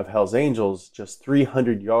gathering of Hells Angels just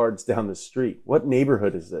 300 yards down the street. What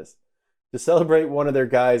neighborhood is this? To celebrate one of their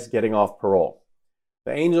guys getting off parole.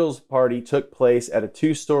 The Angels party took place at a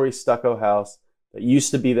 2-story stucco house that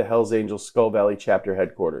used to be the Hells Angels Skull Valley chapter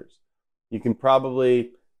headquarters. You can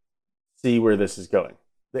probably see where this is going.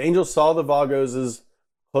 The Angels saw the Vagos'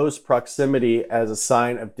 close proximity as a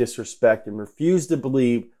sign of disrespect and refused to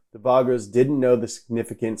believe the Vagos didn't know the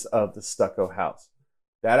significance of the stucco house.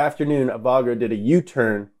 That afternoon, a Vago did a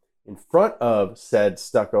U-turn in front of said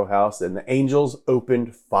stucco house and the Angels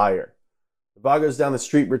opened fire. The Vagos down the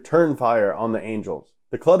street returned fire on the Angels.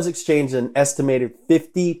 The clubs exchanged an estimated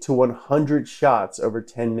 50 to 100 shots over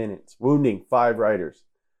 10 minutes, wounding 5 riders.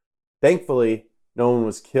 Thankfully, no one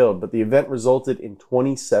was killed, but the event resulted in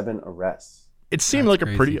 27 arrests. It seemed like a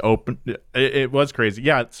pretty open... It was crazy.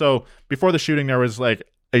 Yeah, so before the shooting, there was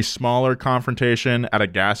a smaller confrontation at a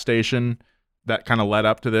gas station that kind of led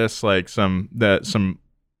up to this. Some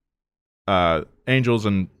Angels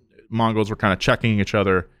and Mongols were kind of checking each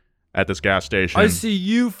other at this gas station. I see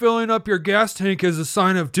you filling up your gas tank as a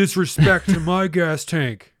sign of disrespect to my gas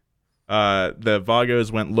tank. The Vagos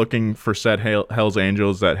went looking for said Hells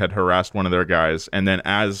Angels that had harassed one of their guys, and then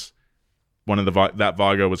as one of that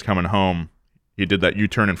Vago was coming home, he did that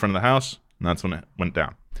U-turn in front of the house, and that's when it went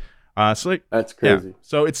down. That's crazy. Yeah.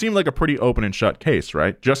 So it seemed like a pretty open and shut case,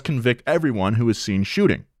 right? Just convict everyone who was seen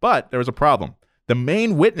shooting. But there was a problem. The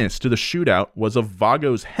main witness to the shootout was a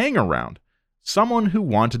Vagos hang-around, someone who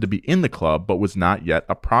wanted to be in the club but was not yet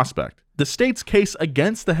a prospect. The state's case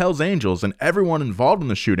against the Hells Angels and everyone involved in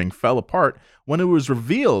the shooting fell apart when it was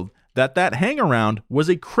revealed that hang-around was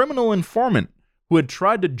a criminal informant who had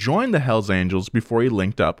tried to join the Hells Angels before he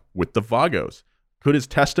linked up with the Vagos. Could his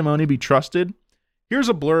testimony be trusted? Here's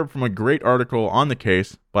a blurb from a great article on the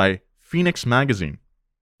case by Phoenix Magazine.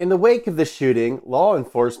 In the wake of the shooting, law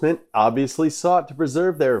enforcement obviously sought to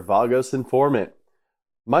preserve their Vagos informant.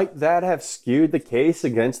 Might that have skewed the case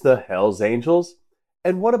against the Hells Angels?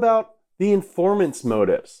 And what about the informant's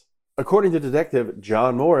motives? According to Detective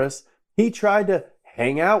John Morris, he tried to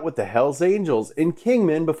hang out with the Hells Angels in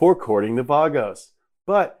Kingman before courting the Vagos,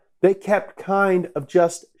 but they kept kind of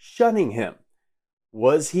just shunning him.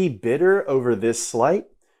 Was he bitter over this slight?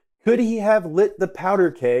 Could he have lit the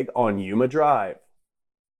powder keg on Yuma Drive?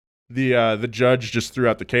 The judge just threw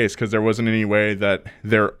out the case because there wasn't any way that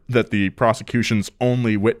the prosecution's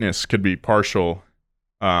only witness could be partial.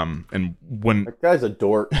 And when That guy's a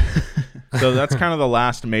dork. so that's kind of the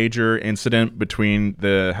last major incident between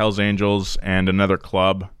the Hells Angels and another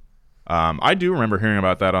club. I do remember hearing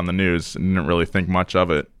about that on the news and didn't really think much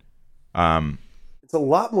of it. It's a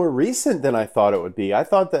lot more recent than I thought it would be. I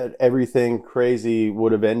thought that everything crazy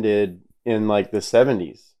would have ended in like the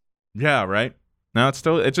 70s. Yeah, right. No,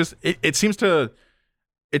 it seems to,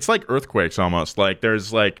 it's like earthquakes almost. Like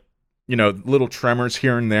there's like, little tremors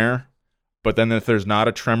here and there, but then if there's not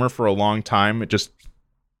a tremor for a long time, it just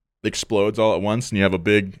explodes all at once and you have a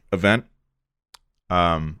big event.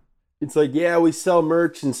 It's like, yeah, we sell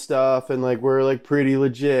merch and stuff and like we're like pretty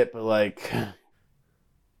legit, but like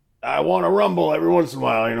I want to rumble every once in a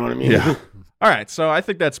while, you know what I mean? Yeah. All right, so I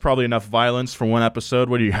think that's probably enough violence for one episode.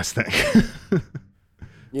 What do you guys think?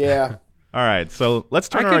 Yeah. All right, so let's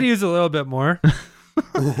turn. I could use a little bit more.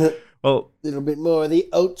 Well, a little bit more of the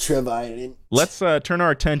ultra violent. Let's turn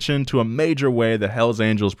our attention to a major way the Hells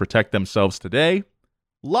Angels protect themselves today: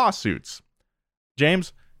 lawsuits.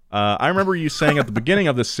 James, I remember you saying at the beginning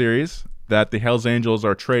of this series that the Hells Angels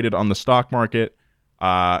are traded on the stock market,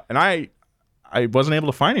 and I wasn't able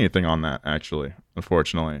to find anything on that, actually,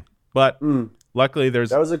 unfortunately. But luckily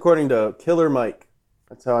there's... That was according to Killer Mike.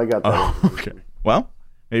 That's how I got that. Oh, okay. Well,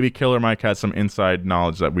 maybe Killer Mike has some inside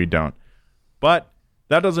knowledge that we don't. But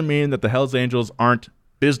that doesn't mean that the Hells Angels aren't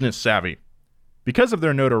business savvy. Because of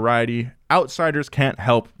their notoriety, outsiders can't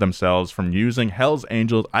help themselves from using Hells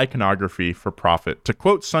Angels iconography for profit. To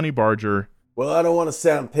quote Sonny Barger, well, I don't want to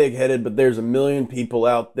sound pig-headed, but there's a million people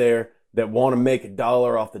out there that want to make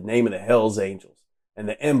 $1 off the name of the Hells Angels and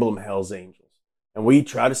the emblem Hells Angels. And we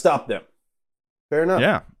try to stop them. Fair enough.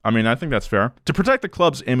 Yeah, I mean, I think that's fair. To protect the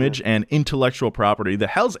club's image and intellectual property, the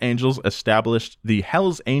Hells Angels established the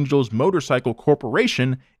Hells Angels Motorcycle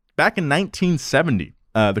Corporation back in 1970.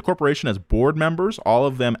 The corporation has board members, all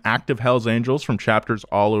of them active Hells Angels from chapters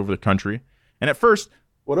all over the country. And at first...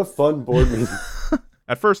 What a fun board meeting.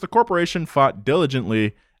 At first, the corporation fought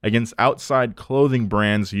diligently against outside clothing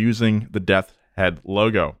brands using the Death Head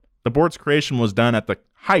logo. The board's creation was done at the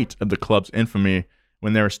height of the club's infamy,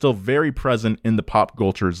 when they were still very present in the pop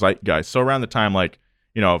culture zeitgeist. So around the time, like,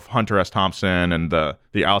 of Hunter S. Thompson and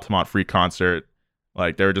the Altamont Free Concert,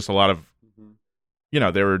 like there were just a lot of,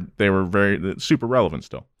 they were very super relevant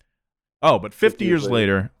still. Oh, but 50 years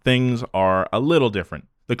later, things are a little different.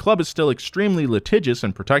 The club is still extremely litigious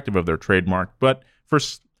and protective of their trademark, but for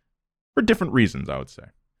different reasons, I would say.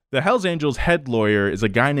 The Hells Angels head lawyer is a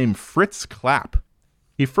guy named Fritz Clapp.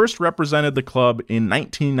 He first represented the club in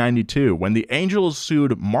 1992 when the Angels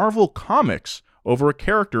sued Marvel Comics over a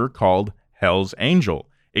character called Hell's Angel,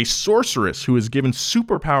 a sorceress who is given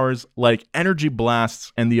superpowers like energy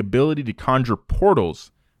blasts and the ability to conjure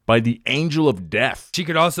portals by the Angel of Death. She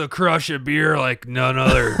could also crush a beer like none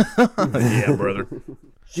other. Yeah, brother.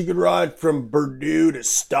 She could ride from Purdue to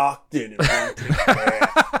Stockton.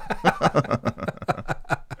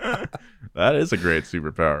 That is a great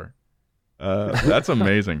superpower. That's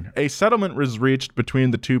amazing. A settlement was reached between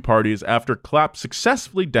the two parties after Clapp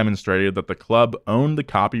successfully demonstrated that the club owned the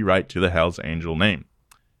copyright to the Hells Angel name.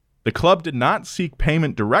 The club did not seek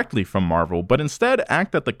payment directly from Marvel, but instead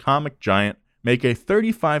asked that the comic giant make a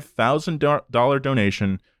 $35,000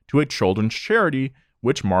 donation to a children's charity,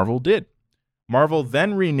 which Marvel did. Marvel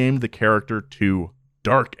then renamed the character to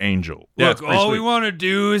Dark Angel. Look, all we want to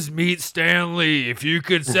do is meet Stan Lee. If you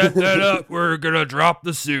could set that up, we're going to drop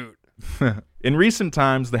the suit. In recent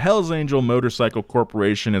times, the Hells Angel Motorcycle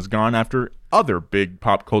Corporation has gone after other big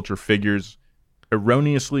pop culture figures,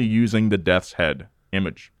 erroneously using the Death's Head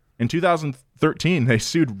image. In 2013, they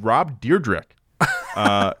sued Rob Dyrdek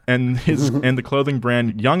and the clothing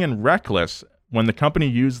brand Young and Reckless when the company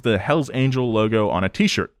used the Hells Angel logo on a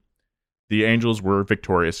t-shirt. The Angels were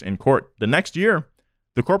victorious in court. The next year,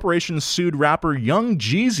 the corporation sued rapper Young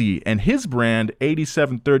Jeezy and his brand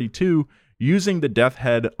 8732 using the Death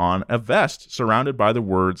Head on a vest surrounded by the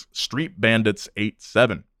words Street Bandits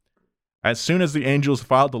 87. As soon as the Angels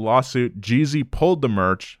filed the lawsuit, Jeezy pulled the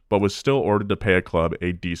merch, but was still ordered to pay a club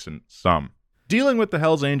a decent sum. Dealing with the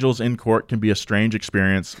Hells Angels in court can be a strange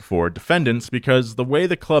experience for defendants because the way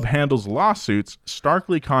the club handles lawsuits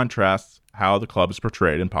starkly contrasts how the club is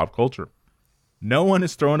portrayed in pop culture. No one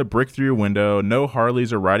is throwing a brick through your window, no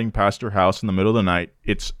Harleys are riding past your house in the middle of the night.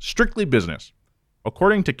 It's strictly business.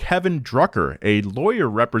 According to Kevin Drucker, a lawyer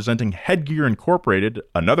representing Headgear Incorporated,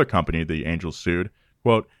 another company the Angels sued,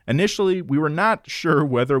 quote, initially, we were not sure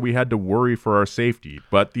whether we had to worry for our safety,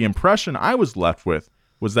 but the impression I was left with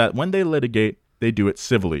was that when they litigate, they do it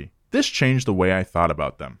civilly. This changed the way I thought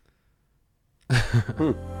about them.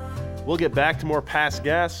 We'll get back to more Past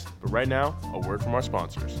Gas, but right now, a word from our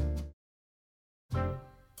sponsors.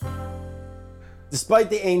 Despite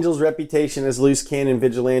the Angels' reputation as loose cannon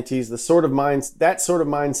vigilantes, that sort of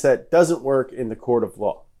mindset doesn't work in the court of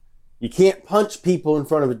law. You can't punch people in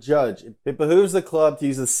front of a judge. It behooves the club to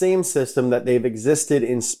use the same system that they've existed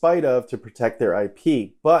in spite of to protect their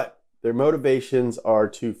IP, but their motivations are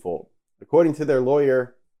twofold. According to their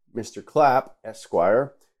lawyer, Mr. Clapp,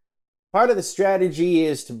 Esquire, part of the strategy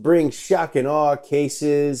is to bring shock and awe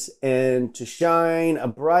cases and to shine a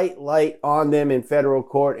bright light on them in federal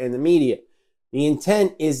court and the media. The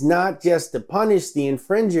intent is not just to punish the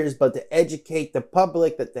infringers, but to educate the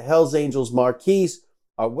public that the Hells Angels marquees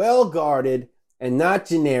are well guarded and not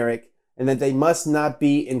generic, and that they must not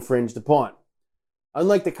be infringed upon.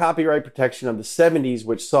 Unlike the copyright protection of the 70s,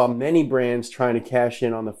 which saw many brands trying to cash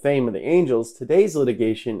in on the fame of the Angels, today's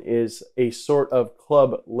litigation is a sort of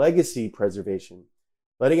club legacy preservation,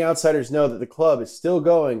 letting outsiders know that the club is still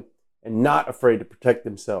going and not afraid to protect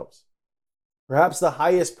themselves. Perhaps the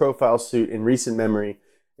highest profile suit in recent memory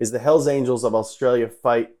is the Hells Angels of Australia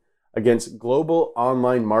fight against global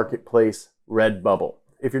online marketplace Redbubble.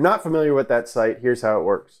 If you're not familiar with that site, here's how it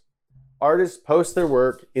works. Artists post their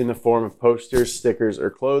work in the form of posters, stickers,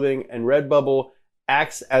 or clothing, and Redbubble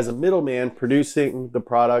acts as a middleman producing the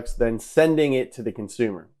products, then sending it to the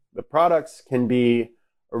consumer. The products can be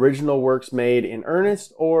original works made in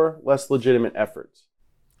earnest or less legitimate efforts.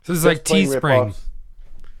 So this is like Teespring.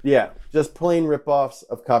 Yeah, just plain ripoffs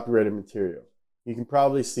of copyrighted material. You can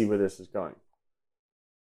probably see where this is going.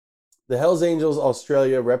 The Hells Angels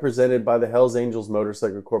Australia, represented by the Hells Angels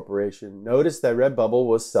Motorcycle Corporation, noticed that Redbubble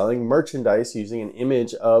was selling merchandise using an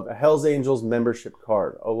image of a Hells Angels membership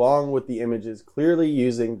card, along with the images clearly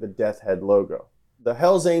using the Death Head logo. The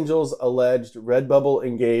Hells Angels alleged Redbubble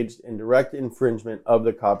engaged in direct infringement of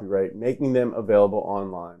the copyright, making them available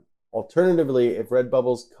online. Alternatively, if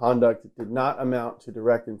Redbubble's conduct did not amount to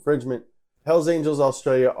direct infringement, Hells Angels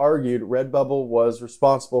Australia argued Redbubble was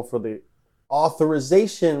responsible for the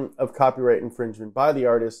authorization of copyright infringement by the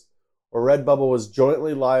artist, or Redbubble was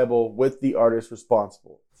jointly liable with the artist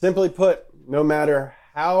responsible. Simply put, no matter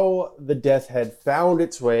how the Death Head found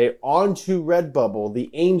its way onto Redbubble, the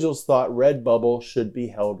Angels thought Redbubble should be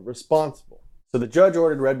held responsible. So the judge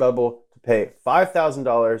ordered Redbubble to pay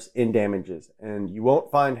 $5,000 in damages, and you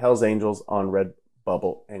won't find Hells Angels on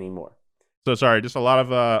Redbubble anymore. So sorry, just a lot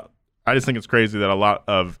of I just think it's crazy that a lot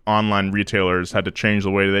of online retailers had to change the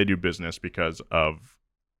way they do business because of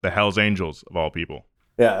the Hells Angels, of all people.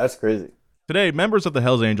 Yeah, that's crazy. Today, members of the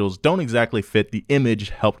Hells Angels don't exactly fit the image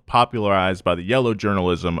helped popularized by the yellow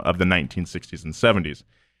journalism of the 1960s and 70s.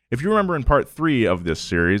 If you remember in part 3 of this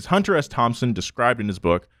series, Hunter S. Thompson described in his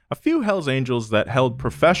book a few Hells Angels that held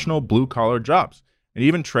professional blue-collar jobs and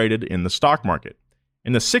even traded in the stock market.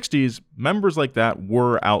 In the 60s, members like that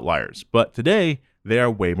were outliers, but today, they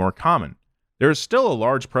are way more common. There is still a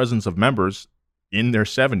large presence of members in their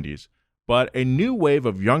 70s, but a new wave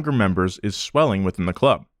of younger members is swelling within the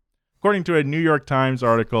club. According to a New York Times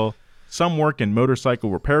article, some work in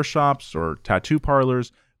motorcycle repair shops or tattoo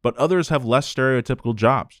parlors, but others have less stereotypical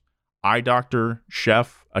jobs. Eye doctor,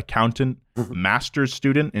 chef, accountant, master's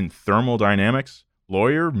student in thermodynamics,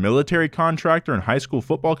 lawyer, military contractor, and high school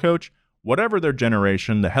football coach. Whatever their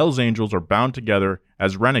generation, the Hells Angels are bound together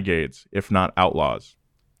as renegades, if not outlaws.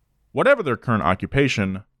 Whatever their current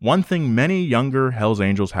occupation, one thing many younger Hells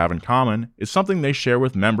Angels have in common is something they share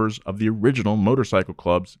with members of the original motorcycle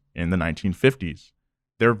clubs in the 1950s.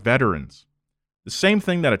 They're veterans. The same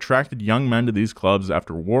thing that attracted young men to these clubs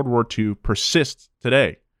after World War II persists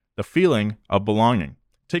today, the feeling of belonging.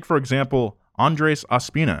 Take, for example, Andres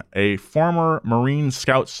Ospina, a former Marine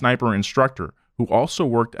Scout sniper instructor who also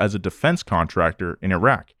worked as a defense contractor in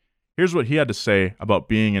Iraq. Here's what he had to say about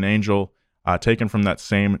being an Angel, taken from that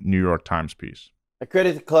same New York Times piece. I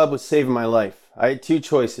credit the club with saving my life. I had two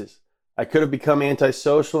choices. I could have become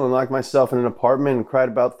antisocial and locked myself in an apartment and cried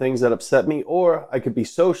about things that upset me, or I could be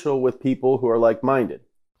social with people who are like-minded.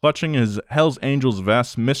 Clutching his Hells Angels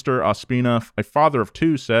vest, Mr. Ospina, a father of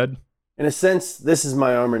two, said, In a sense, this is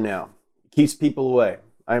my armor now. It keeps people away.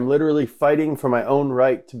 I am literally fighting for my own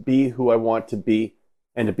right to be who I want to be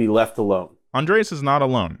and to be left alone. Andres is not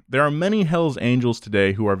alone. There are many Hells Angels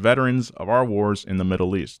today who are veterans of our wars in the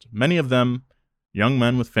Middle East. Many of them young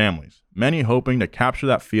men with families, many hoping to capture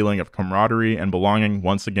that feeling of camaraderie and belonging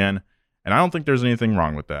once again, and I don't think there's anything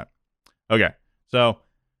wrong with that. Okay, so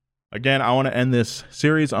again, I want to end this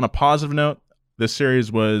series on a positive note. This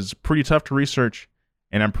series was pretty tough to research,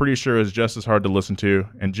 and I'm pretty sure it was just as hard to listen to.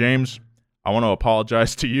 And James, I want to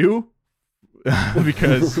apologize to you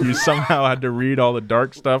because you somehow had to read all the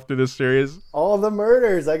dark stuff through this series. All the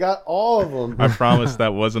murders. I got all of them. I promise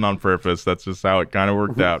that wasn't on purpose. That's just how it kind of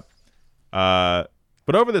worked out.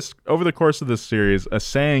 But over the course of this series, a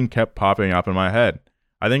saying kept popping up in my head.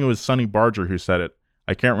 I think it was Sonny Barger who said it.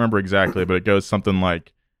 I can't remember exactly, but it goes something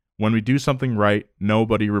like, when we do something right,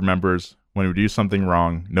 nobody remembers. When we do something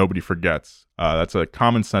wrong, nobody forgets. That's a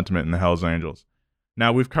common sentiment in the Hells Angels.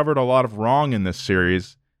 Now, we've covered a lot of wrong in this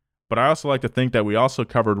series, but I also like to think that we also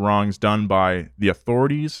covered wrongs done by the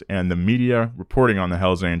authorities and the media reporting on the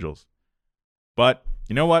Hells Angels. But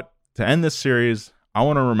you know what? To end this series, I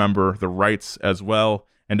want to remember the rights as well.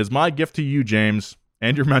 And as my gift to you, James,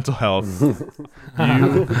 and your mental health,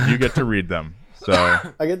 you get to read them. So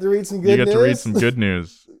I get to read some good news. You get to read some good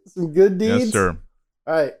news. Some good deeds. Yes, sir.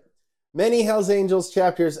 All right. Many Hells Angels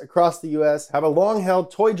chapters across the U.S. have a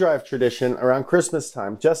long-held toy drive tradition around Christmas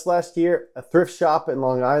time. Just last year, a thrift shop in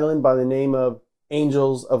Long Island by the name of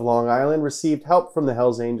Angels of Long Island received help from the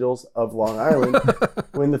Hells Angels of Long Island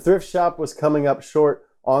when the thrift shop was coming up short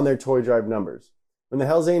on their toy drive numbers. When the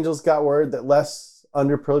Hells Angels got word that less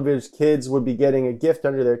underprivileged kids would be getting a gift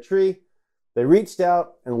under their tree, they reached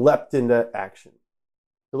out and leapt into action,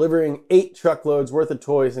 delivering 8 truckloads worth of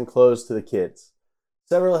toys and clothes to the kids.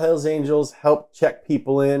 Several Hells Angels helped check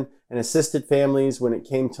people in and assisted families when it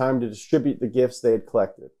came time to distribute the gifts they had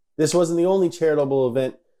collected. This wasn't the only charitable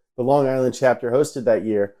event the Long Island chapter hosted that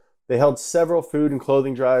year. They held several food and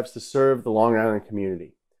clothing drives to serve the Long Island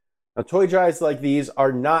community. Now, toy drives like these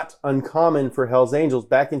are not uncommon for Hells Angels.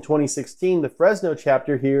 Back in 2016, the Fresno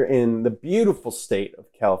chapter here in the beautiful state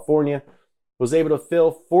of California was able to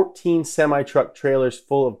fill 14 semi-truck trailers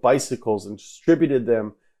full of bicycles and distributed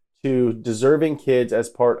them to deserving kids as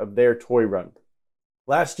part of their toy run.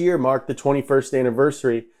 Last year marked the 21st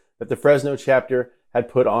anniversary that the Fresno chapter had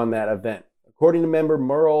put on that event. According to member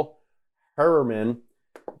Merle Herrmann,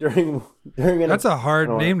 during an That's a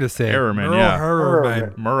hard name to say. Herrmann, Merle yeah.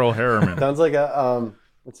 Herrmann. Merle Harriman. sounds like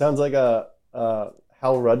a Hal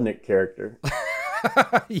Rudnick character.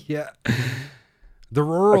 Yeah. The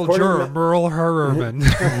rural juror, Merle Herrmann.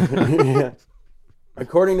 Yeah.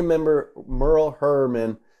 According to member Merle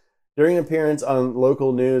Herrmann, during an appearance on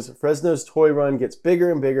local news, Fresno's toy run gets bigger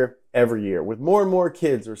and bigger every year, with more and more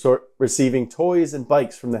kids receiving toys and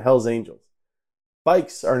bikes from the Hells Angels.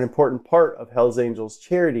 Bikes are an important part of Hells Angels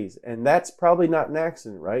charities, and that's probably not an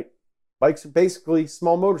accident, right? Bikes are basically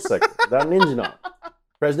small motorcycles without an engine on.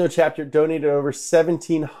 Fresno chapter donated over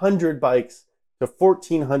 1,700 bikes to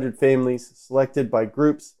 1,400 families selected by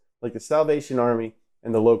groups like the Salvation Army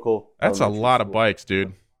and the local. That's a lot of bikes, dude.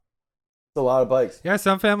 It's a lot of bikes. Yeah,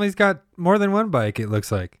 some families got more than one bike, it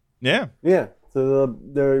looks like. Yeah. Yeah. So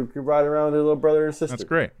they could ride around with their little brother and sister. That's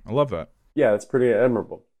great. I love that. Yeah, that's pretty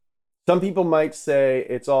admirable. Some people might say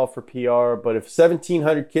it's all for PR, but if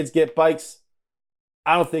 1,700 kids get bikes,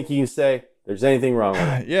 I don't think you can say there's anything wrong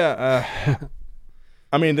with it. Yeah.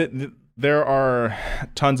 I mean, there are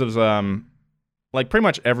tons of, like pretty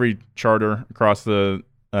much every charter across the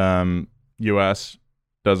U.S.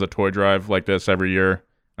 does a toy drive like this every year.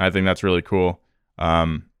 I think that's really cool.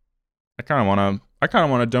 I kind of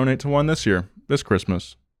want to donate to one this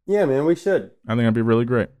Christmas. Yeah, man, we should. I think that'd be really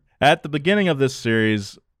great. At the beginning of this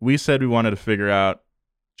series, we said we wanted to figure out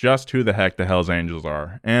just who the heck the Hells Angels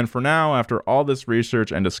are. And for now, after all this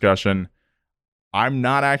research and discussion, I'm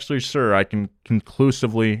not actually sure I can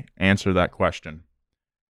conclusively answer that question.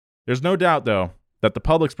 There's no doubt, though, that the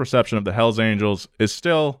public's perception of the Hells Angels is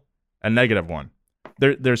still a negative one.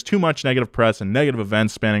 There's too much negative press and negative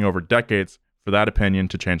events spanning over decades for that opinion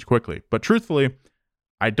to change quickly. But truthfully,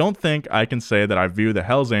 I don't think I can say that I view the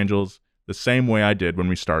Hells Angels the same way I did when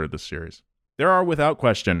we started this series. There are, without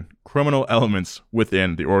question, criminal elements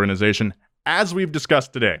within the organization, as we've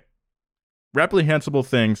discussed today. Reprehensible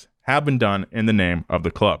things have been done in the name of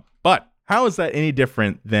the club. But how is that any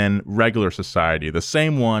different than regular society, the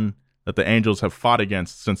same one that the Angels have fought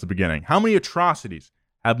against since the beginning? How many atrocities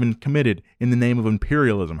have been committed in the name of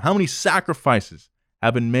imperialism? How many sacrifices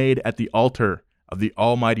have been made at the altar of the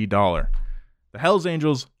almighty dollar? The Hells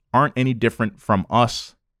Angels aren't any different from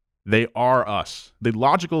us. They are us. The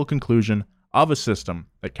logical conclusion of a system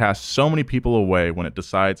that casts so many people away when it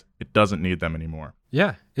decides it doesn't need them anymore.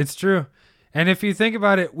 Yeah, it's true. And if you think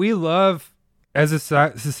about it, we love, as a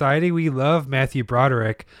society, we love Matthew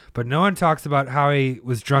Broderick, but no one talks about how he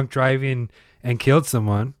was drunk driving and killed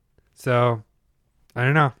someone. So I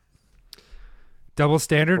don't know. Double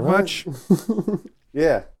standard much?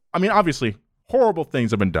 Yeah. I mean, obviously, horrible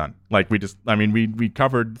things have been done. Like we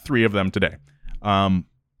covered 3 of them today.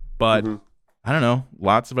 But I don't know.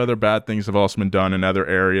 Lots of other bad things have also been done in other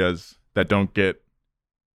areas that don't get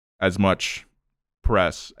as much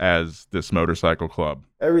press as this motorcycle club.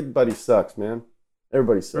 Everybody sucks, man.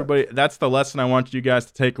 Everybody sucks. Everybody, that's the lesson I want you guys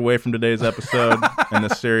to take away from today's episode and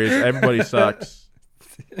this series. Everybody sucks.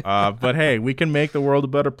 But hey, we can make the world a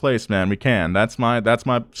better place, man. We can. That's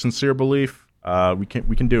my sincere belief. We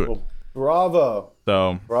can do it. Well, bravo.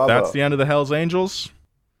 So that's the end of the Hells Angels.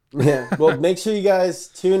 Yeah. Well, make sure you guys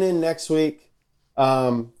tune in next week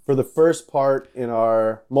for the first part in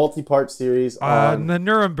our multi-part series on the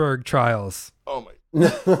Nuremberg trials. Oh my!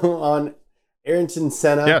 On Ayrton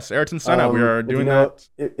Senna. Yes, Ayrton Senna. We are doing that.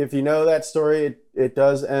 If you know that story, it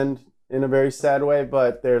does end in a very sad way,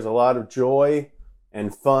 but there's a lot of joy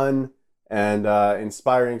and fun and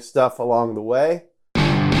inspiring stuff along the way.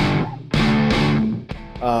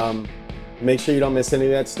 Make sure you don't miss any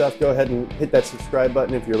of that stuff. Go ahead and hit that subscribe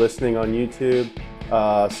button if you're listening on YouTube.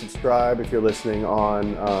 Subscribe if you're listening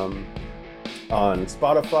on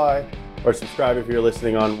Spotify, or subscribe if you're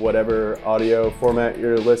listening on whatever audio format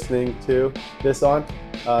you're listening to this on.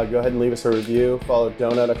 Go ahead and leave us a review. Follow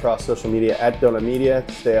Donut across social media at Donut Media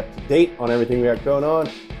to stay up to date on everything we got going on.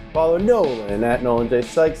 Follow Nolan at Nolan J.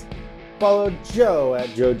 Sykes. Follow Joe at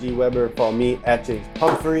Joe G. Weber. Follow me at James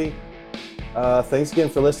Pumphrey. Thanks again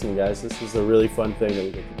for listening, guys. This is a really fun thing that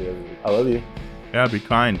we get to do every week. I love you. Yeah, be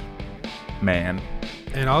kind, man.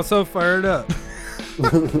 And also fire it up.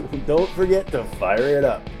 Don't forget to fire it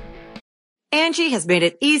up. Angie has made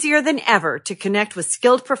it easier than ever to connect with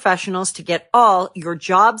skilled professionals to get all your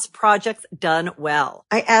jobs projects done well.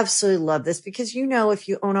 I absolutely love this because, you know, if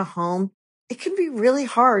you own a home, it can be really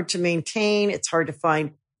hard to maintain. It's hard to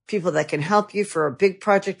find people that can help you for a big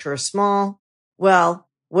project or a small. Well,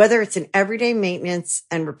 whether it's in everyday maintenance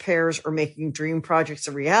and repairs or making dream projects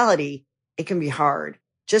a reality, it can be hard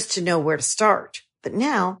just to know where to start. But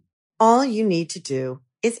now, all you need to do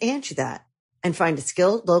is Angie that and find a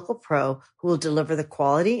skilled local pro who will deliver the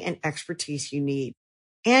quality and expertise you need.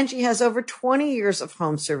 Angie has over 20 years of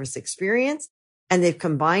home service experience, and they've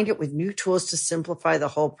combined it with new tools to simplify the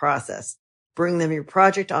whole process. Bring them your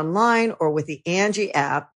project online or with the Angie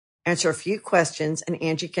app. Answer a few questions, and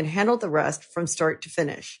Angie can handle the rest from start to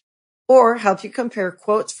finish. Or help you compare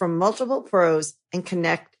quotes from multiple pros and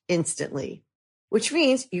connect instantly. Which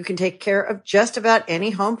means you can take care of just about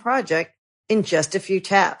any home project in just a few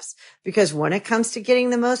taps. Because when it comes to getting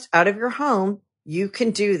the most out of your home, you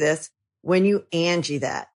can do this when you Angie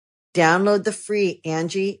that. Download the free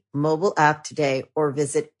Angie mobile app today or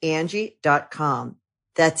visit Angie.com.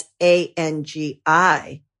 That's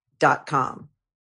ANGI.com.